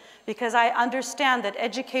scientist because I understand that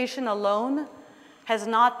education alone has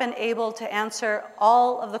not been able to answer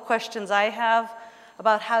all of the questions I have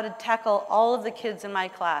about how to tackle all of the kids in my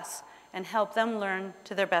class and help them learn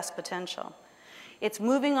to their best potential. It's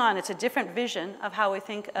moving on. It's a different vision of how we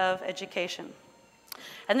think of education.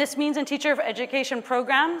 And this means in teacher education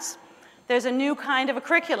programs, there's a new kind of a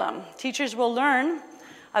curriculum. Teachers will learn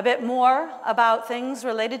a bit more about things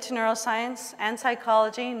related to neuroscience and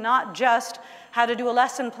psychology, not just how to do a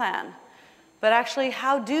lesson plan, but actually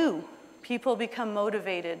how do people become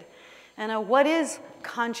motivated? And what is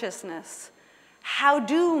consciousness? How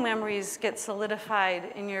do memories get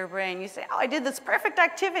solidified in your brain? You say, oh, I did this perfect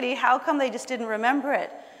activity. How come they just didn't remember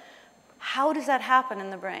it? How does that happen in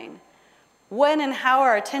the brain? When and how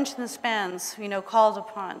are attention spans, called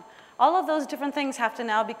upon? All of those different things have to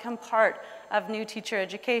now become part of new teacher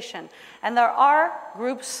education. And there are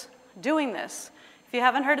groups doing this. If you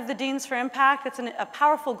haven't heard of the Deans for Impact, it's a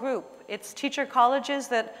powerful group. It's teacher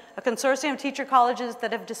colleges a consortium of teacher colleges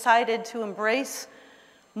that have decided to embrace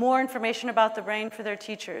more information about the brain for their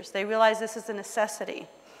teachers. They realize this is a necessity.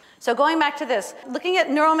 So going back to this, looking at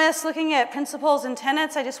neuromyths, looking at principles and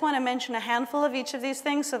tenets, I just want to mention a handful of each of these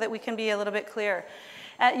things so that we can be a little bit clear.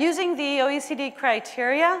 Using the OECD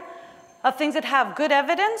criteria of things that have good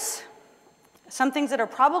evidence, some things that are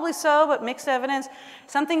probably so, but mixed evidence,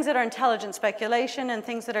 some things that are intelligent speculation, and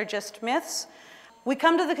things that are just myths, we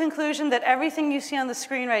come to the conclusion that everything you see on the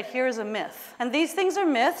screen right here is a myth. And these things are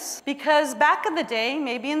myths because back in the day,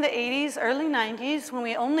 maybe in the 80s, early 90s, when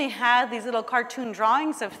we only had these little cartoon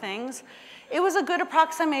drawings of things, it was a good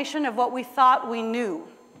approximation of what we thought we knew.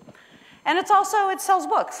 And it sells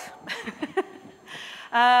books.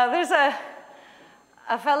 There's a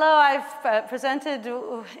fellow I've presented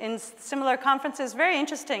in similar conferences, very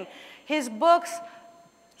interesting. His books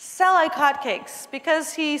sell like hotcakes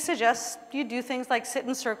because he suggests you do things like sit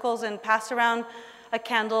in circles and pass around a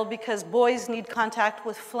candle because boys need contact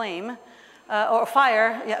with flame or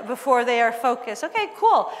fire before they are focused. Okay,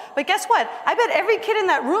 cool. But guess what? I bet every kid in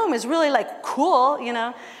that room is really like cool, you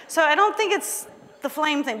know? So I don't think it's the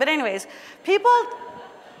flame thing. But anyways, people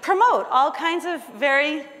promote all kinds of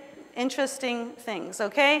very interesting things,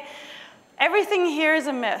 okay? Everything here is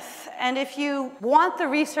a myth. And if you want the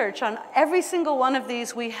research on every single one of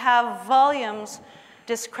these, we have volumes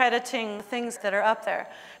discrediting things that are up there.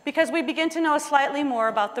 Because we begin to know slightly more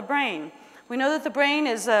about the brain. We know that the brain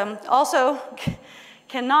is also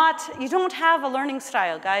you don't have a learning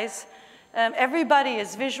style, guys. Everybody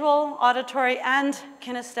is visual, auditory, and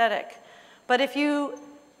kinesthetic. But if you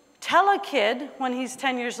tell a kid when he's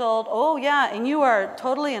 10 years old, oh yeah, and you are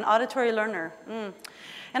totally an auditory learner.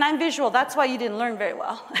 And I'm visual, that's why you didn't learn very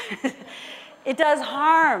well. It does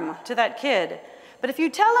harm to that kid. But if you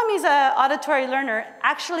tell him he's an auditory learner,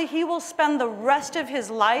 actually he will spend the rest of his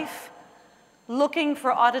life looking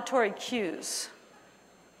for auditory cues.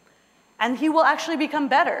 And he will actually become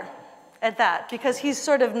better at that because he's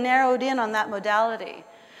sort of narrowed in on that modality.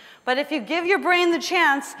 But if you give your brain the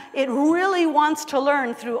chance, it really wants to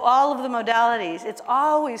learn through all of the modalities. It's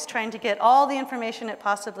always trying to get all the information it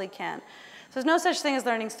possibly can. So there's no such thing as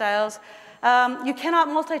learning styles. You cannot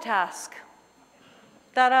multitask.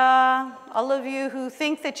 Ta-da! All of you who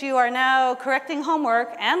think that you are now correcting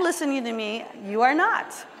homework and listening to me, you are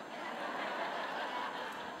not.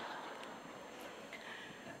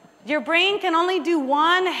 Your brain can only do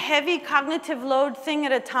one heavy cognitive load thing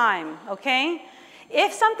at a time, okay?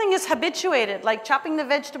 If something is habituated, like chopping the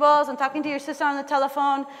vegetables and talking to your sister on the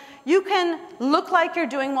telephone, you can look like you're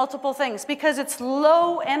doing multiple things because it's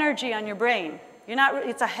low energy on your brain.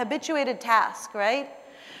 It's a habituated task, right?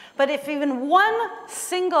 But if even one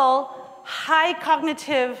single high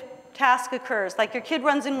cognitive task occurs, like your kid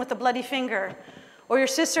runs in with a bloody finger, or your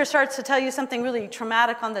sister starts to tell you something really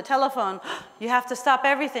traumatic on the telephone, you have to stop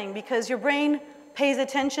everything because your brain pays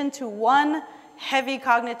attention to one heavy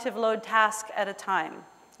cognitive load task at a time,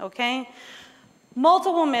 okay?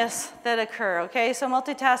 Multiple myths that occur, okay? So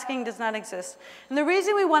multitasking does not exist. And the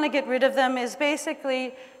reason we want to get rid of them is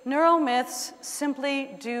basically neuromyths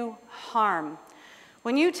simply do harm.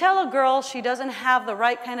 When you tell a girl she doesn't have the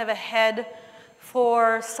right kind of a head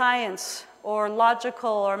for science or logical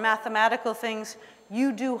or mathematical things,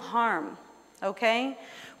 you do harm, okay?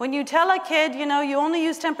 When you tell a kid, you know, you only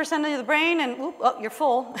use 10% of the brain and, oh, you're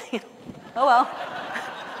full. Oh well.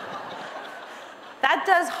 That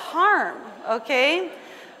does harm, okay?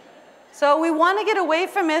 So we want to get away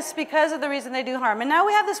from this because of the reason they do harm. And now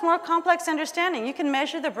we have this more complex understanding. You can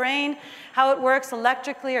measure the brain, how it works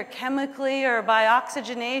electrically or chemically or by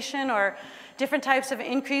oxygenation or different types of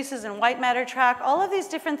increases in white matter tract. All of these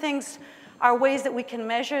different things are ways that we can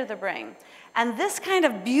measure the brain. And this kind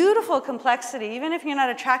of beautiful complexity, even if you're not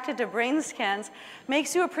attracted to brain scans,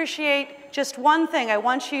 makes you appreciate just one thing. I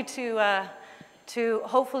want you to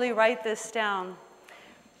hopefully write this down.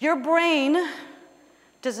 Your brain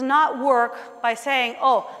does not work by saying,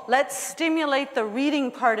 oh, let's stimulate the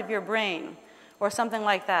reading part of your brain, or something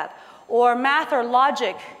like that. Or math or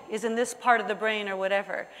logic is in this part of the brain, or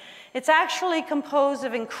whatever. It's actually composed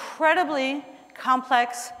of incredibly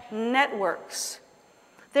complex networks.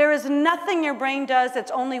 There is nothing your brain does that's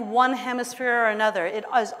only one hemisphere or another. It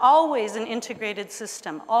is always an integrated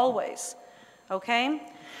system, always, okay?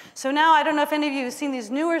 So now, I don't know if any of you have seen these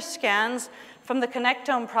newer scans from the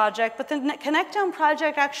Connectome project, but the Connectome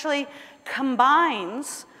project actually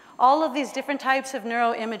combines all of these different types of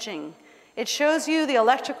neuroimaging. It shows you the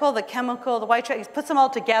electrical, the chemical, the white tract, it puts them all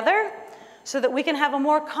together so that we can have a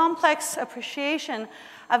more complex appreciation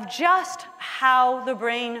of just how the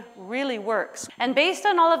brain really works. And based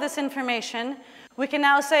on all of this information, we can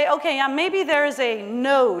now say, okay, yeah, maybe there is a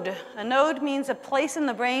node. A node means a place in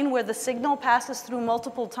the brain where the signal passes through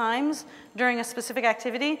multiple times during a specific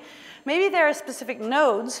activity. Maybe there are specific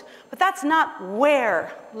nodes, but that's not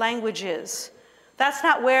where language is. That's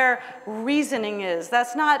not where reasoning is.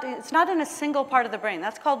 It's not in a single part of the brain.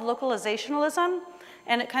 That's called localizationalism.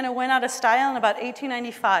 And it kind of went out of style in about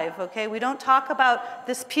 1895, okay? We don't talk about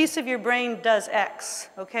this piece of your brain does X,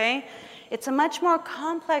 okay? It's a much more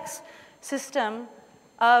complex system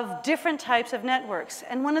of different types of networks.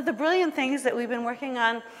 And one of the brilliant things that we've been working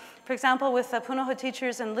on, for example, with Punahou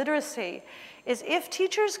teachers and literacy, is if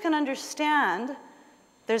teachers can understand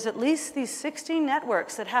there's at least these 16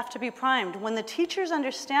 networks that have to be primed. When the teachers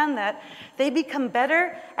understand that, they become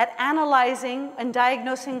better at analyzing and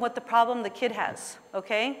diagnosing what the problem the kid has,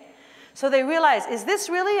 okay? So they realize, is this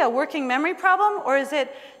really a working memory problem, or is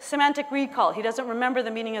it semantic recall? He doesn't remember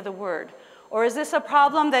the meaning of the word. Or is this a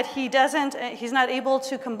problem that he's not able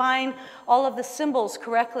to combine all of the symbols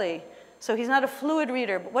correctly? So he's not a fluid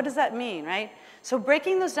reader, but what does that mean, right? So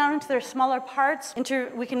breaking those down into their smaller parts,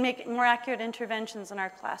 we can make more accurate interventions in our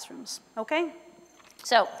classrooms, okay?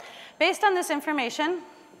 So based on this information,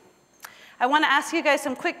 I want to ask you guys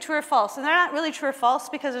some quick true or false. And they're not really true or false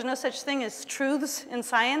because there's no such thing as truths in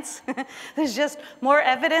science. There's just more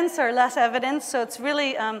evidence or less evidence. So it's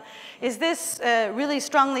really, is this really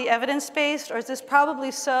strongly evidence-based, or is this probably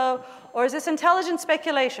so, or is this intelligent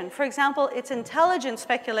speculation? For example, it's intelligent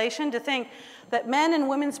speculation to think that men and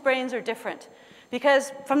women's brains are different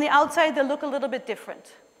because from the outside they look a little bit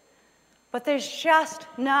different. But there's just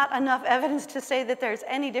not enough evidence to say that there's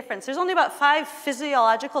any difference. There's only about 5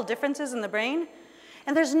 physiological differences in the brain,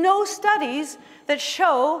 and there's no studies that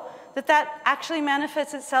show that that actually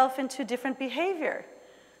manifests itself into different behavior.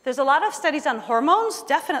 There's a lot of studies on hormones,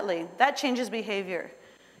 definitely, that changes behavior.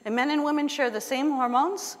 And men and women share the same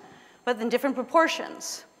hormones, but in different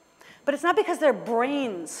proportions. But it's not because their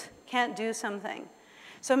brains can't do something.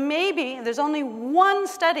 So maybe there's only one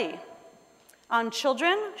study on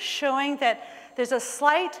children showing that there's a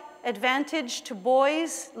slight advantage to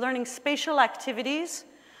boys learning spatial activities,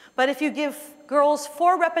 but if you give girls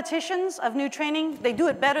 4 repetitions of new training, they do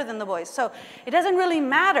it better than the boys. So it doesn't really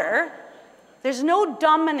matter. There's no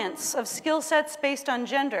dominance of skill sets based on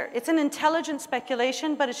gender. It's an intelligent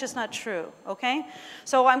speculation, but it's just not true, okay?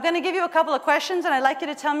 So I'm going to give you a couple of questions, and I'd like you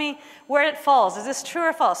to tell me where it falls. Is this true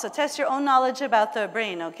or false? So test your own knowledge about the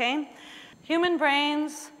brain, okay? Human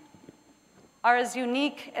brains are as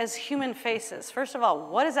unique as human faces. First of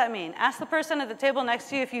all, what does that mean? Ask the person at the table next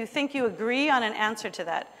to you if you think you agree on an answer to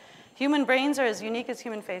that. Human brains are as unique as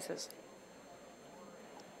human faces.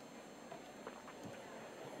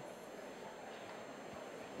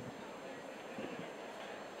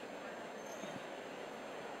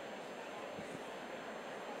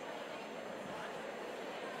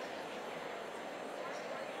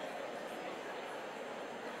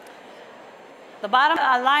 The bottom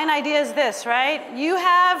line idea is this, right? You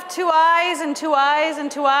have 2 eyes and 2 eyes and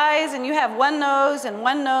 2 eyes, and you have 1 nose and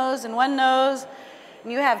 1 nose and 1 nose,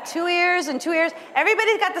 and you have 2 ears and 2 ears.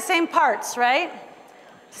 Everybody's got the same parts, right?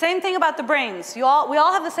 Same thing about the brains. We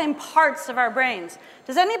all have the same parts of our brains.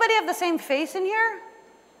 Does anybody have the same face in here?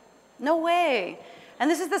 No way. And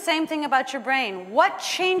this is the same thing about your brain. What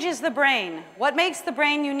changes the brain? What makes the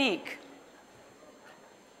brain unique?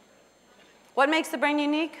 What makes the brain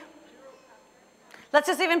unique? Let's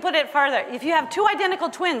just even put it farther. If you have 2 identical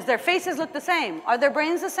twins, their faces look the same. Are their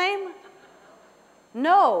brains the same?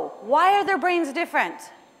 No. Why are their brains different?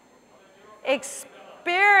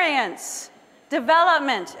 Experience.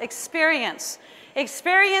 Development. Experience.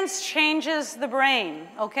 Experience changes the brain,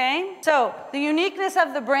 okay? So the uniqueness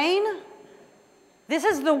of the brain, this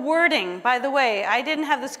is the wording, by the way. I didn't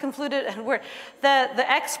have this confluted word. The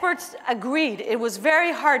experts agreed. It was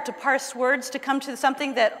very hard to parse words to come to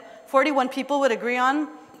something that 41 people would agree on,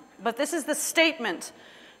 but this is the statement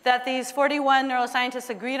that these 41 neuroscientists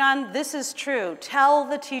agreed on. This is true. Tell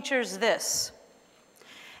the teachers this.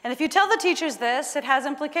 And if you tell the teachers this, it has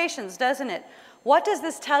implications, doesn't it? What does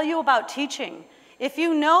this tell you about teaching? If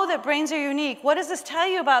you know that brains are unique, what does this tell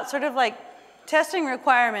you about sort of like testing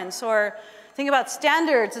requirements, or think about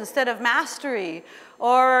standards instead of mastery,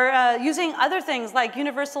 or using other things like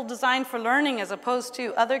universal design for learning as opposed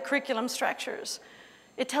to other curriculum structures?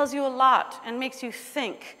 It tells you a lot and makes you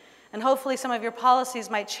think. And hopefully some of your policies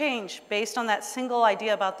might change based on that single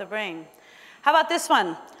idea about the brain. How about this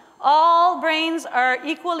one? All brains are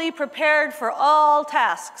equally prepared for all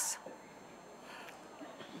tasks.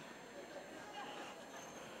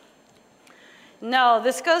 No,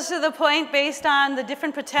 this goes to the point based on the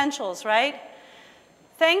different potentials, right?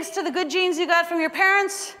 Thanks to the good genes you got from your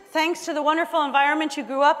parents, thanks to the wonderful environment you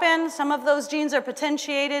grew up in, some of those genes are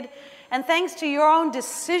potentiated. And thanks to your own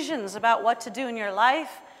decisions about what to do in your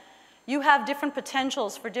life, you have different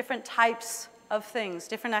potentials for different types of things,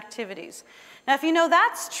 different activities. Now, if you know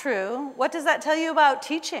that's true, what does that tell you about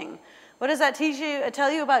teaching? What does that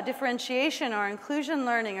tell you about differentiation or inclusion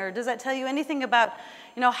learning? Or does that tell you anything about,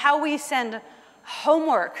 how we send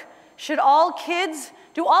homework? Do all kids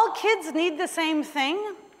need the same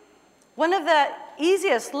thing? One of the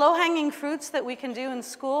easiest low-hanging fruits that we can do in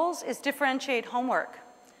schools is differentiate homework.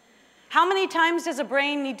 How many times does a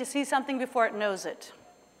brain need to see something before it knows it?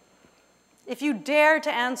 If you dare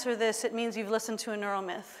to answer this, it means you've listened to a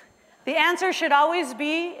neuromyth. The answer should always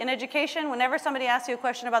be, in education, whenever somebody asks you a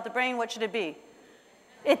question about the brain, what should it be?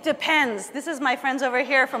 It depends. This is my friends over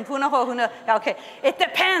here from Punahou who know. Okay, it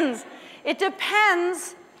depends. It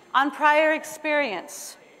depends on prior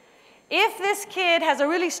experience. If this kid has a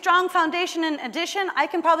really strong foundation in addition, I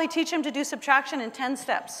can probably teach him to do subtraction in 10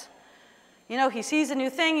 steps. You know, he sees a new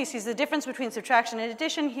thing, he sees the difference between subtraction and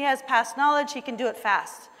addition, he has past knowledge, he can do it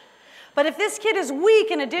fast. But if this kid is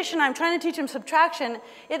weak in addition, I'm trying to teach him subtraction,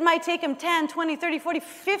 it might take him 10, 20, 30, 40,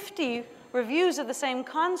 50 reviews of the same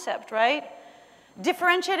concept, right?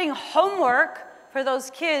 Differentiating homework for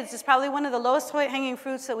those kids is probably one of the lowest hanging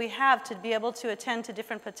fruits that we have to be able to attend to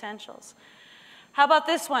different potentials. How about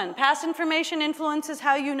this one? Past information influences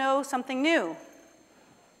how you know something new.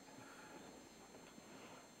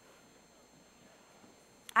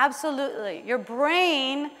 Absolutely. Your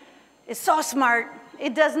brain is so smart.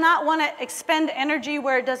 It does not want to expend energy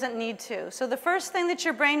where it doesn't need to. So the first thing that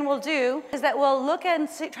your brain will do is that we'll look and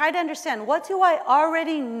try to understand, what do I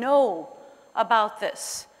already know about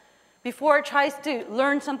this? Before it tries to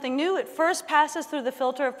learn something new, it first passes through the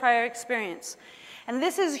filter of prior experience. And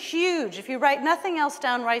this is huge. If you write nothing else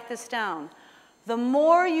down, write this down. The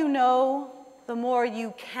more you know, the more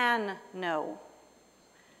you can know.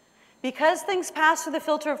 Because things pass through the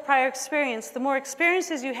filter of prior experience, the more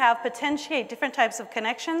experiences you have potentiate different types of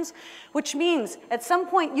connections, which means at some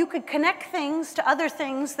point you could connect things to other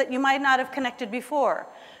things that you might not have connected before.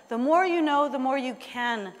 The more you know, the more you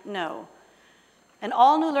can know. And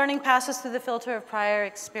all new learning passes through the filter of prior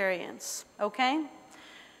experience, okay?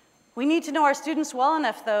 We need to know our students well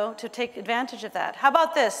enough, though, to take advantage of that. How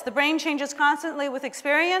about this? The brain changes constantly with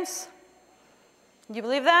experience. Do you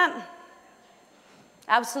believe that?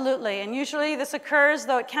 Absolutely. And usually this occurs,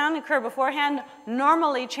 though it can occur beforehand,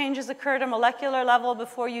 normally changes occur at a molecular level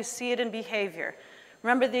before you see it in behavior.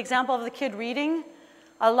 Remember the example of the kid reading?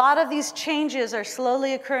 A lot of these changes are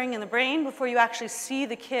slowly occurring in the brain before you actually see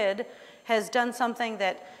the kid has done something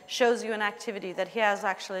that shows you an activity, that he has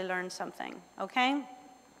actually learned something, okay?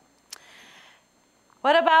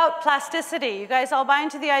 What about plasticity? You guys all buy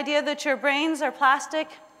into the idea that your brains are plastic?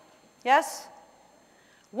 Yes?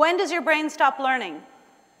 When does your brain stop learning?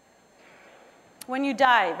 When you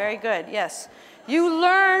die. Very good, yes. You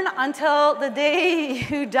learn until the day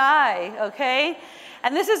you die, okay?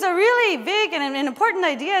 And this is a really big and an important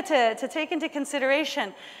idea to take into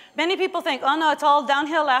consideration. Many people think, oh no, it's all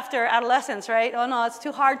downhill after adolescence, right? Oh no, it's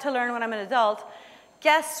too hard to learn when I'm an adult.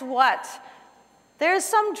 Guess what? There's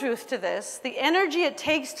some truth to this. The energy it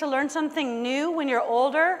takes to learn something new when you're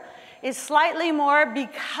older is slightly more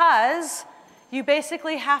because you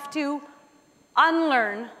basically have to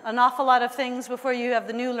unlearn an awful lot of things before you have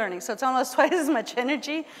the new learning. So it's almost twice as much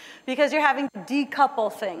energy because you're having to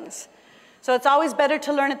decouple things. So it's always better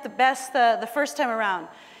to learn it the first time around.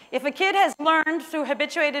 If a kid has learned through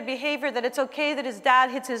habituated behavior that it's okay that his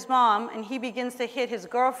dad hits his mom and he begins to hit his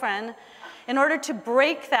girlfriend, in order to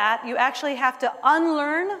break that, you actually have to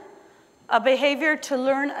unlearn a behavior to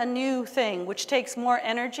learn a new thing, which takes more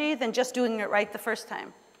energy than just doing it right the first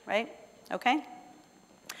time, right? Okay?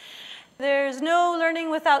 There's no learning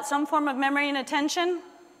without some form of memory and attention.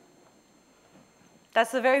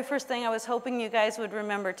 That's the very first thing I was hoping you guys would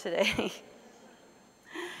remember today.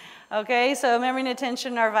 Okay, so memory and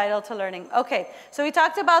attention are vital to learning. Okay, so we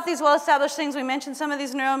talked about these well-established things. We mentioned some of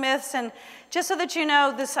these neuromyths, and just so that you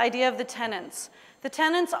know, this idea of the tenets. The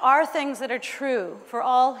tenets are things that are true for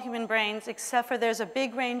all human brains, except for there's a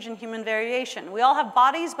big range in human variation. We all have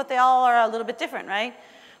bodies, but they all are a little bit different, right?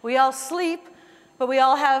 We all sleep, but we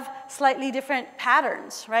all have slightly different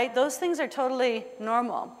patterns, right? Those things are totally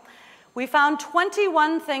normal. We found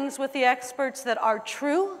 21 things with the experts that are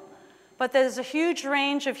true, but there's a huge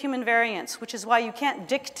range of human variance, which is why you can't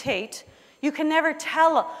dictate. You can never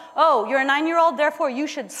tell, oh, you're a 9-year-old, therefore you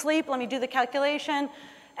should sleep. Let me do the calculation.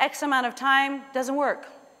 X amount of time. Doesn't work.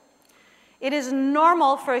 It is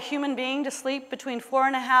normal for a human being to sleep between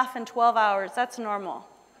 4.5 and 12 hours. That's normal.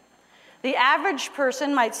 The average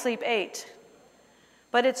person might sleep 8,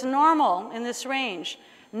 but it's normal in this range.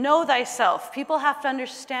 Know thyself. People have to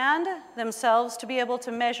understand themselves to be able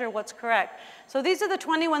to measure what's correct. So these are the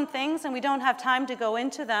 21 things, and we don't have time to go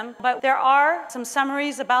into them, but there are some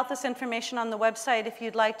summaries about this information on the website if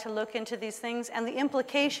you'd like to look into these things and the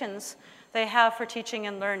implications they have for teaching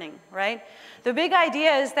and learning, right? The big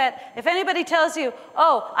idea is that if anybody tells you,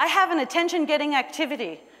 oh, I have an attention-getting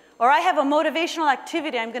activity, or I have a motivational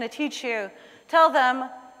activity I'm going to teach you, tell them,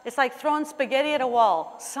 it's like throwing spaghetti at a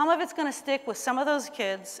wall. Some of it's going to stick with some of those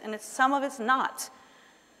kids, and some of it's not.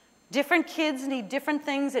 Different kids need different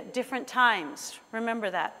things at different times. Remember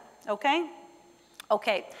that, okay?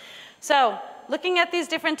 Okay, so looking at these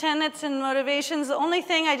different tenets and motivations, the only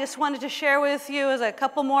thing I just wanted to share with you is a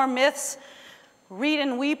couple more myths. Read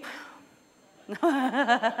and weep.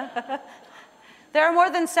 There are more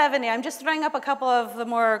than 70. I'm just throwing up a couple of the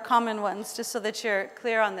more common ones just so that you're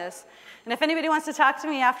clear on this. And if anybody wants to talk to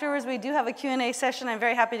me afterwards, we do have a Q&A session. I'm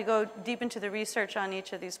very happy to go deep into the research on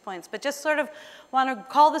each of these points. But just sort of want to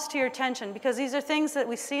call this to your attention because these are things that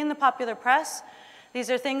we see in the popular press. These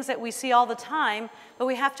are things that we see all the time, but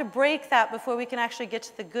we have to break that before we can actually get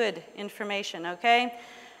to the good information, okay?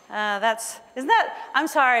 I'm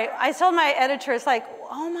sorry, I told my editor, it's like,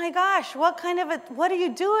 oh my gosh, what are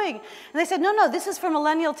you doing? And they said, no, this is for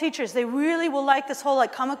millennial teachers. They really will like this whole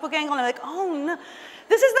like comic book angle. And I'm like, oh no,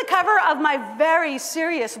 this is the cover of my very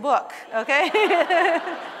serious book, okay?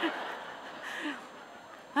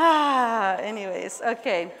 Anyways,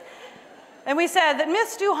 okay. And we said that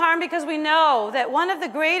myths do harm because we know that one of the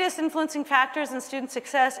greatest influencing factors in student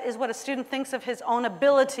success is what a student thinks of his own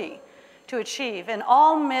ability to achieve. And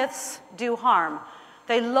all myths do harm.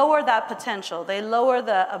 They lower that potential. They lower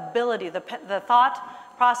the ability, the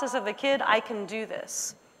thought process of the kid, I can do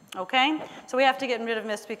this. Okay? So we have to get rid of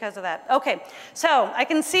myths because of that. Okay, so I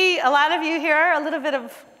can see a lot of you here, a little bit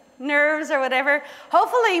of nerves or whatever.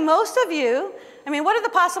 Hopefully most of you, what are the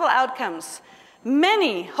possible outcomes?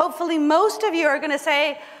 Many, hopefully most of you are going to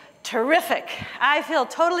say, terrific. I feel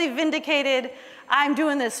totally vindicated. I'm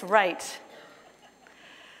doing this right.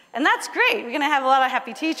 And that's great. We're going to have a lot of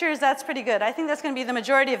happy teachers. That's pretty good. I think that's going to be the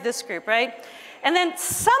majority of this group, right? And then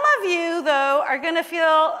some of you, though, are going to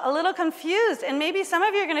feel a little confused. And maybe some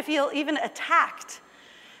of you are going to feel even attacked.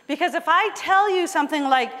 Because if I tell you something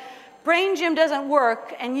like, Brain Gym doesn't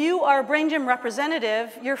work, and you are a Brain Gym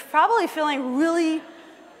representative, you're probably feeling really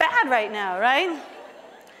bad right now, right?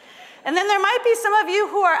 And then there might be some of you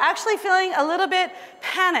who are actually feeling a little bit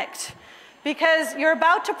panicked because you're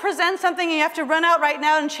about to present something and you have to run out right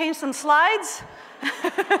now and change some slides.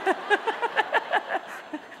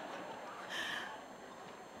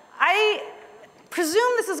 I presume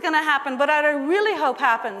this is going to happen, but what I really hope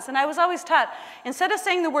happens, and I was always taught, instead of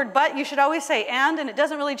saying the word but, you should always say and it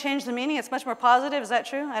doesn't really change the meaning. It's much more positive. Is that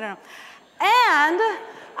true? I don't know. And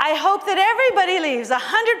I hope that everybody leaves.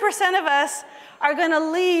 100% of us are going to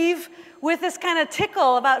leave with this kind of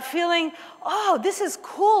tickle about feeling, oh, this is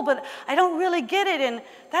cool, but I don't really get it. And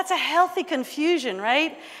that's a healthy confusion,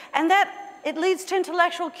 right? And that it leads to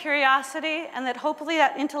intellectual curiosity, and that hopefully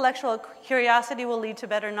that intellectual curiosity will lead to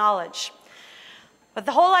better knowledge. But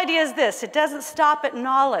the whole idea is this: it doesn't stop at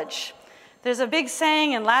knowledge. There's a big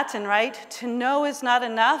saying in Latin, right? To know is not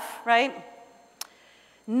enough, right?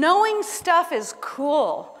 Knowing stuff is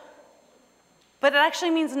cool, but it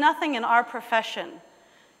actually means nothing in our profession.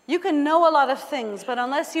 You can know a lot of things, but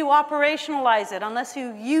unless you operationalize it, unless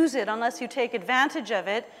you use it, unless you take advantage of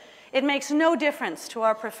it, it makes no difference to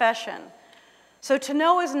our profession. So to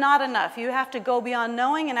know is not enough. You have to go beyond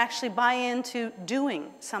knowing and actually buy into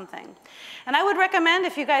doing something. And I would recommend,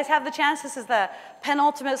 if you guys have the chance, this is the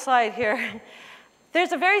penultimate slide here.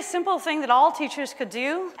 There's a very simple thing that all teachers could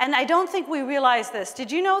do, and I don't think we realize this.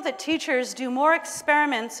 Did you know that teachers do more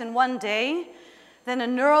experiments in one day than a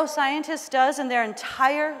neuroscientist does in their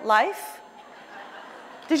entire life?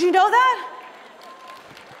 Did you know that?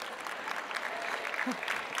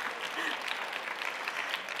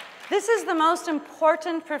 This is the most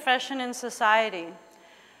important profession in society.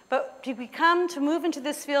 But to move into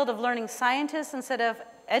this field of learning scientists instead of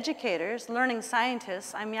educators, learning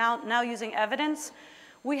scientists, I'm now using evidence,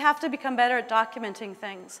 we have to become better at documenting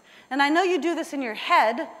things. And I know you do this in your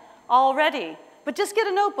head already, but just get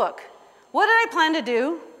a notebook. What did I plan to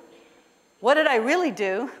do? What did I really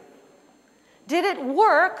do? Did it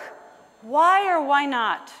work? Why or why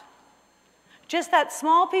not? Just that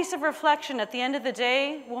small piece of reflection at the end of the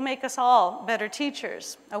day will make us all better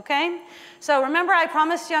teachers, okay? So remember, I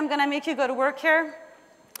promised you I'm going to make you go to work here.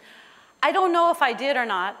 I don't know if I did or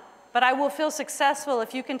not, but I will feel successful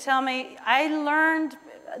if you can tell me I learned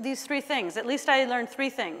these 3 things. At least I learned 3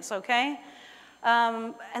 things, okay?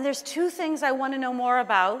 And there's 2 things I want to know more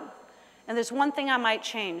about, and there's 1 thing I might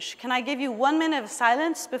change. Can I give you 1 minute of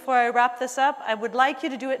silence before I wrap this up? I would like you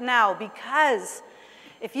to do it now, because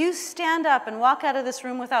if you stand up and walk out of this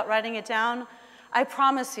room without writing it down, I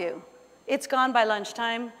promise you, it's gone by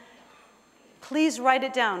lunchtime. Please write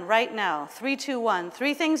it down right now. 3, 2, 1.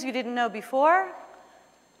 3 things you didn't know before,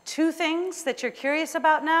 2 things that you're curious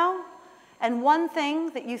about now, and 1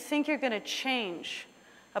 thing that you think you're going to change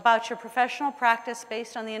about your professional practice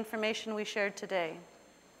based on the information we shared today.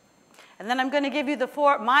 And then I'm going to give you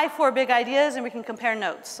my 4 big ideas, and we can compare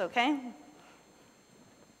notes, okay?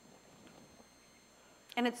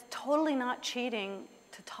 And it's totally not cheating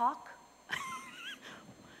to talk.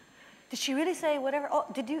 Did she really say whatever? Oh,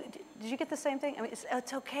 did you get the same thing? I mean,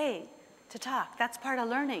 it's okay to talk. That's part of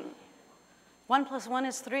learning. 1 + 1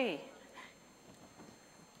 is 3.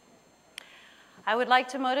 I would like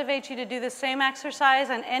to motivate you to do the same exercise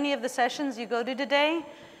on any of the sessions you go to today.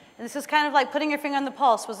 And this is kind of like putting your finger on the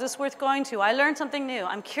pulse. Was this worth going to? I learned something new.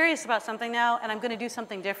 I'm curious about something now, and I'm going to do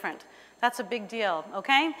something different. That's a big deal,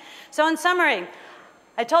 okay? So in summary,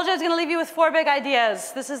 I told you I was going to leave you with 4 big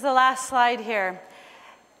ideas. This is the last slide here.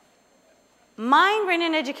 Mind, brain,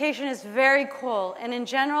 and education is very cool, and in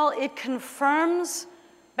general, it confirms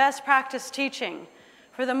best practice teaching.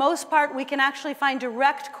 For the most part, we can actually find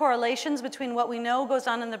direct correlations between what we know goes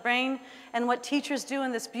on in the brain and what teachers do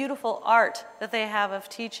in this beautiful art that they have of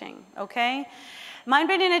teaching, okay? Mind,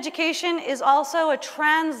 brain, and education is also a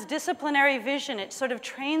transdisciplinary vision. It sort of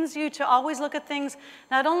trains you to always look at things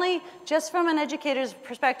not only just from an educator's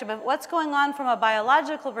perspective, but what's going on from a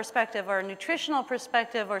biological perspective or a nutritional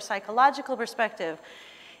perspective or psychological perspective.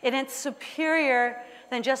 And it's superior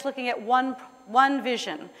than just looking at one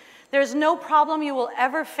vision. There's no problem you will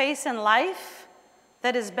ever face in life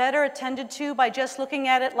that is better attended to by just looking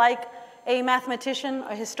at it like a mathematician,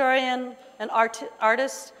 a historian, an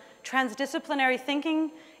artist. Transdisciplinary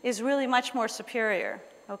thinking is really much more superior,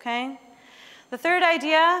 okay? The third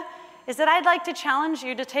idea is that I'd like to challenge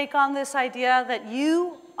you to take on this idea that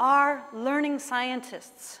you are learning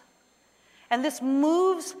scientists. And this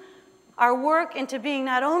moves our work into being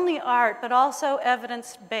not only art, but also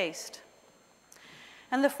evidence-based.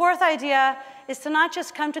 And the fourth idea is to not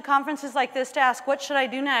just come to conferences like this to ask, what should I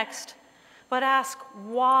do next? But ask,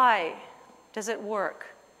 why does it work?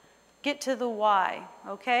 Get to the why,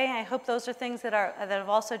 okay? I hope those are things that have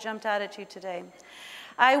also jumped out at you today.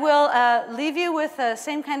 I will leave you with the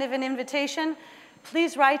same kind of an invitation.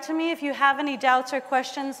 Please write to me if you have any doubts or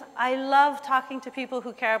questions. I love talking to people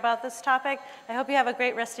who care about this topic. I hope you have a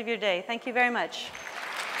great rest of your day. Thank you very much.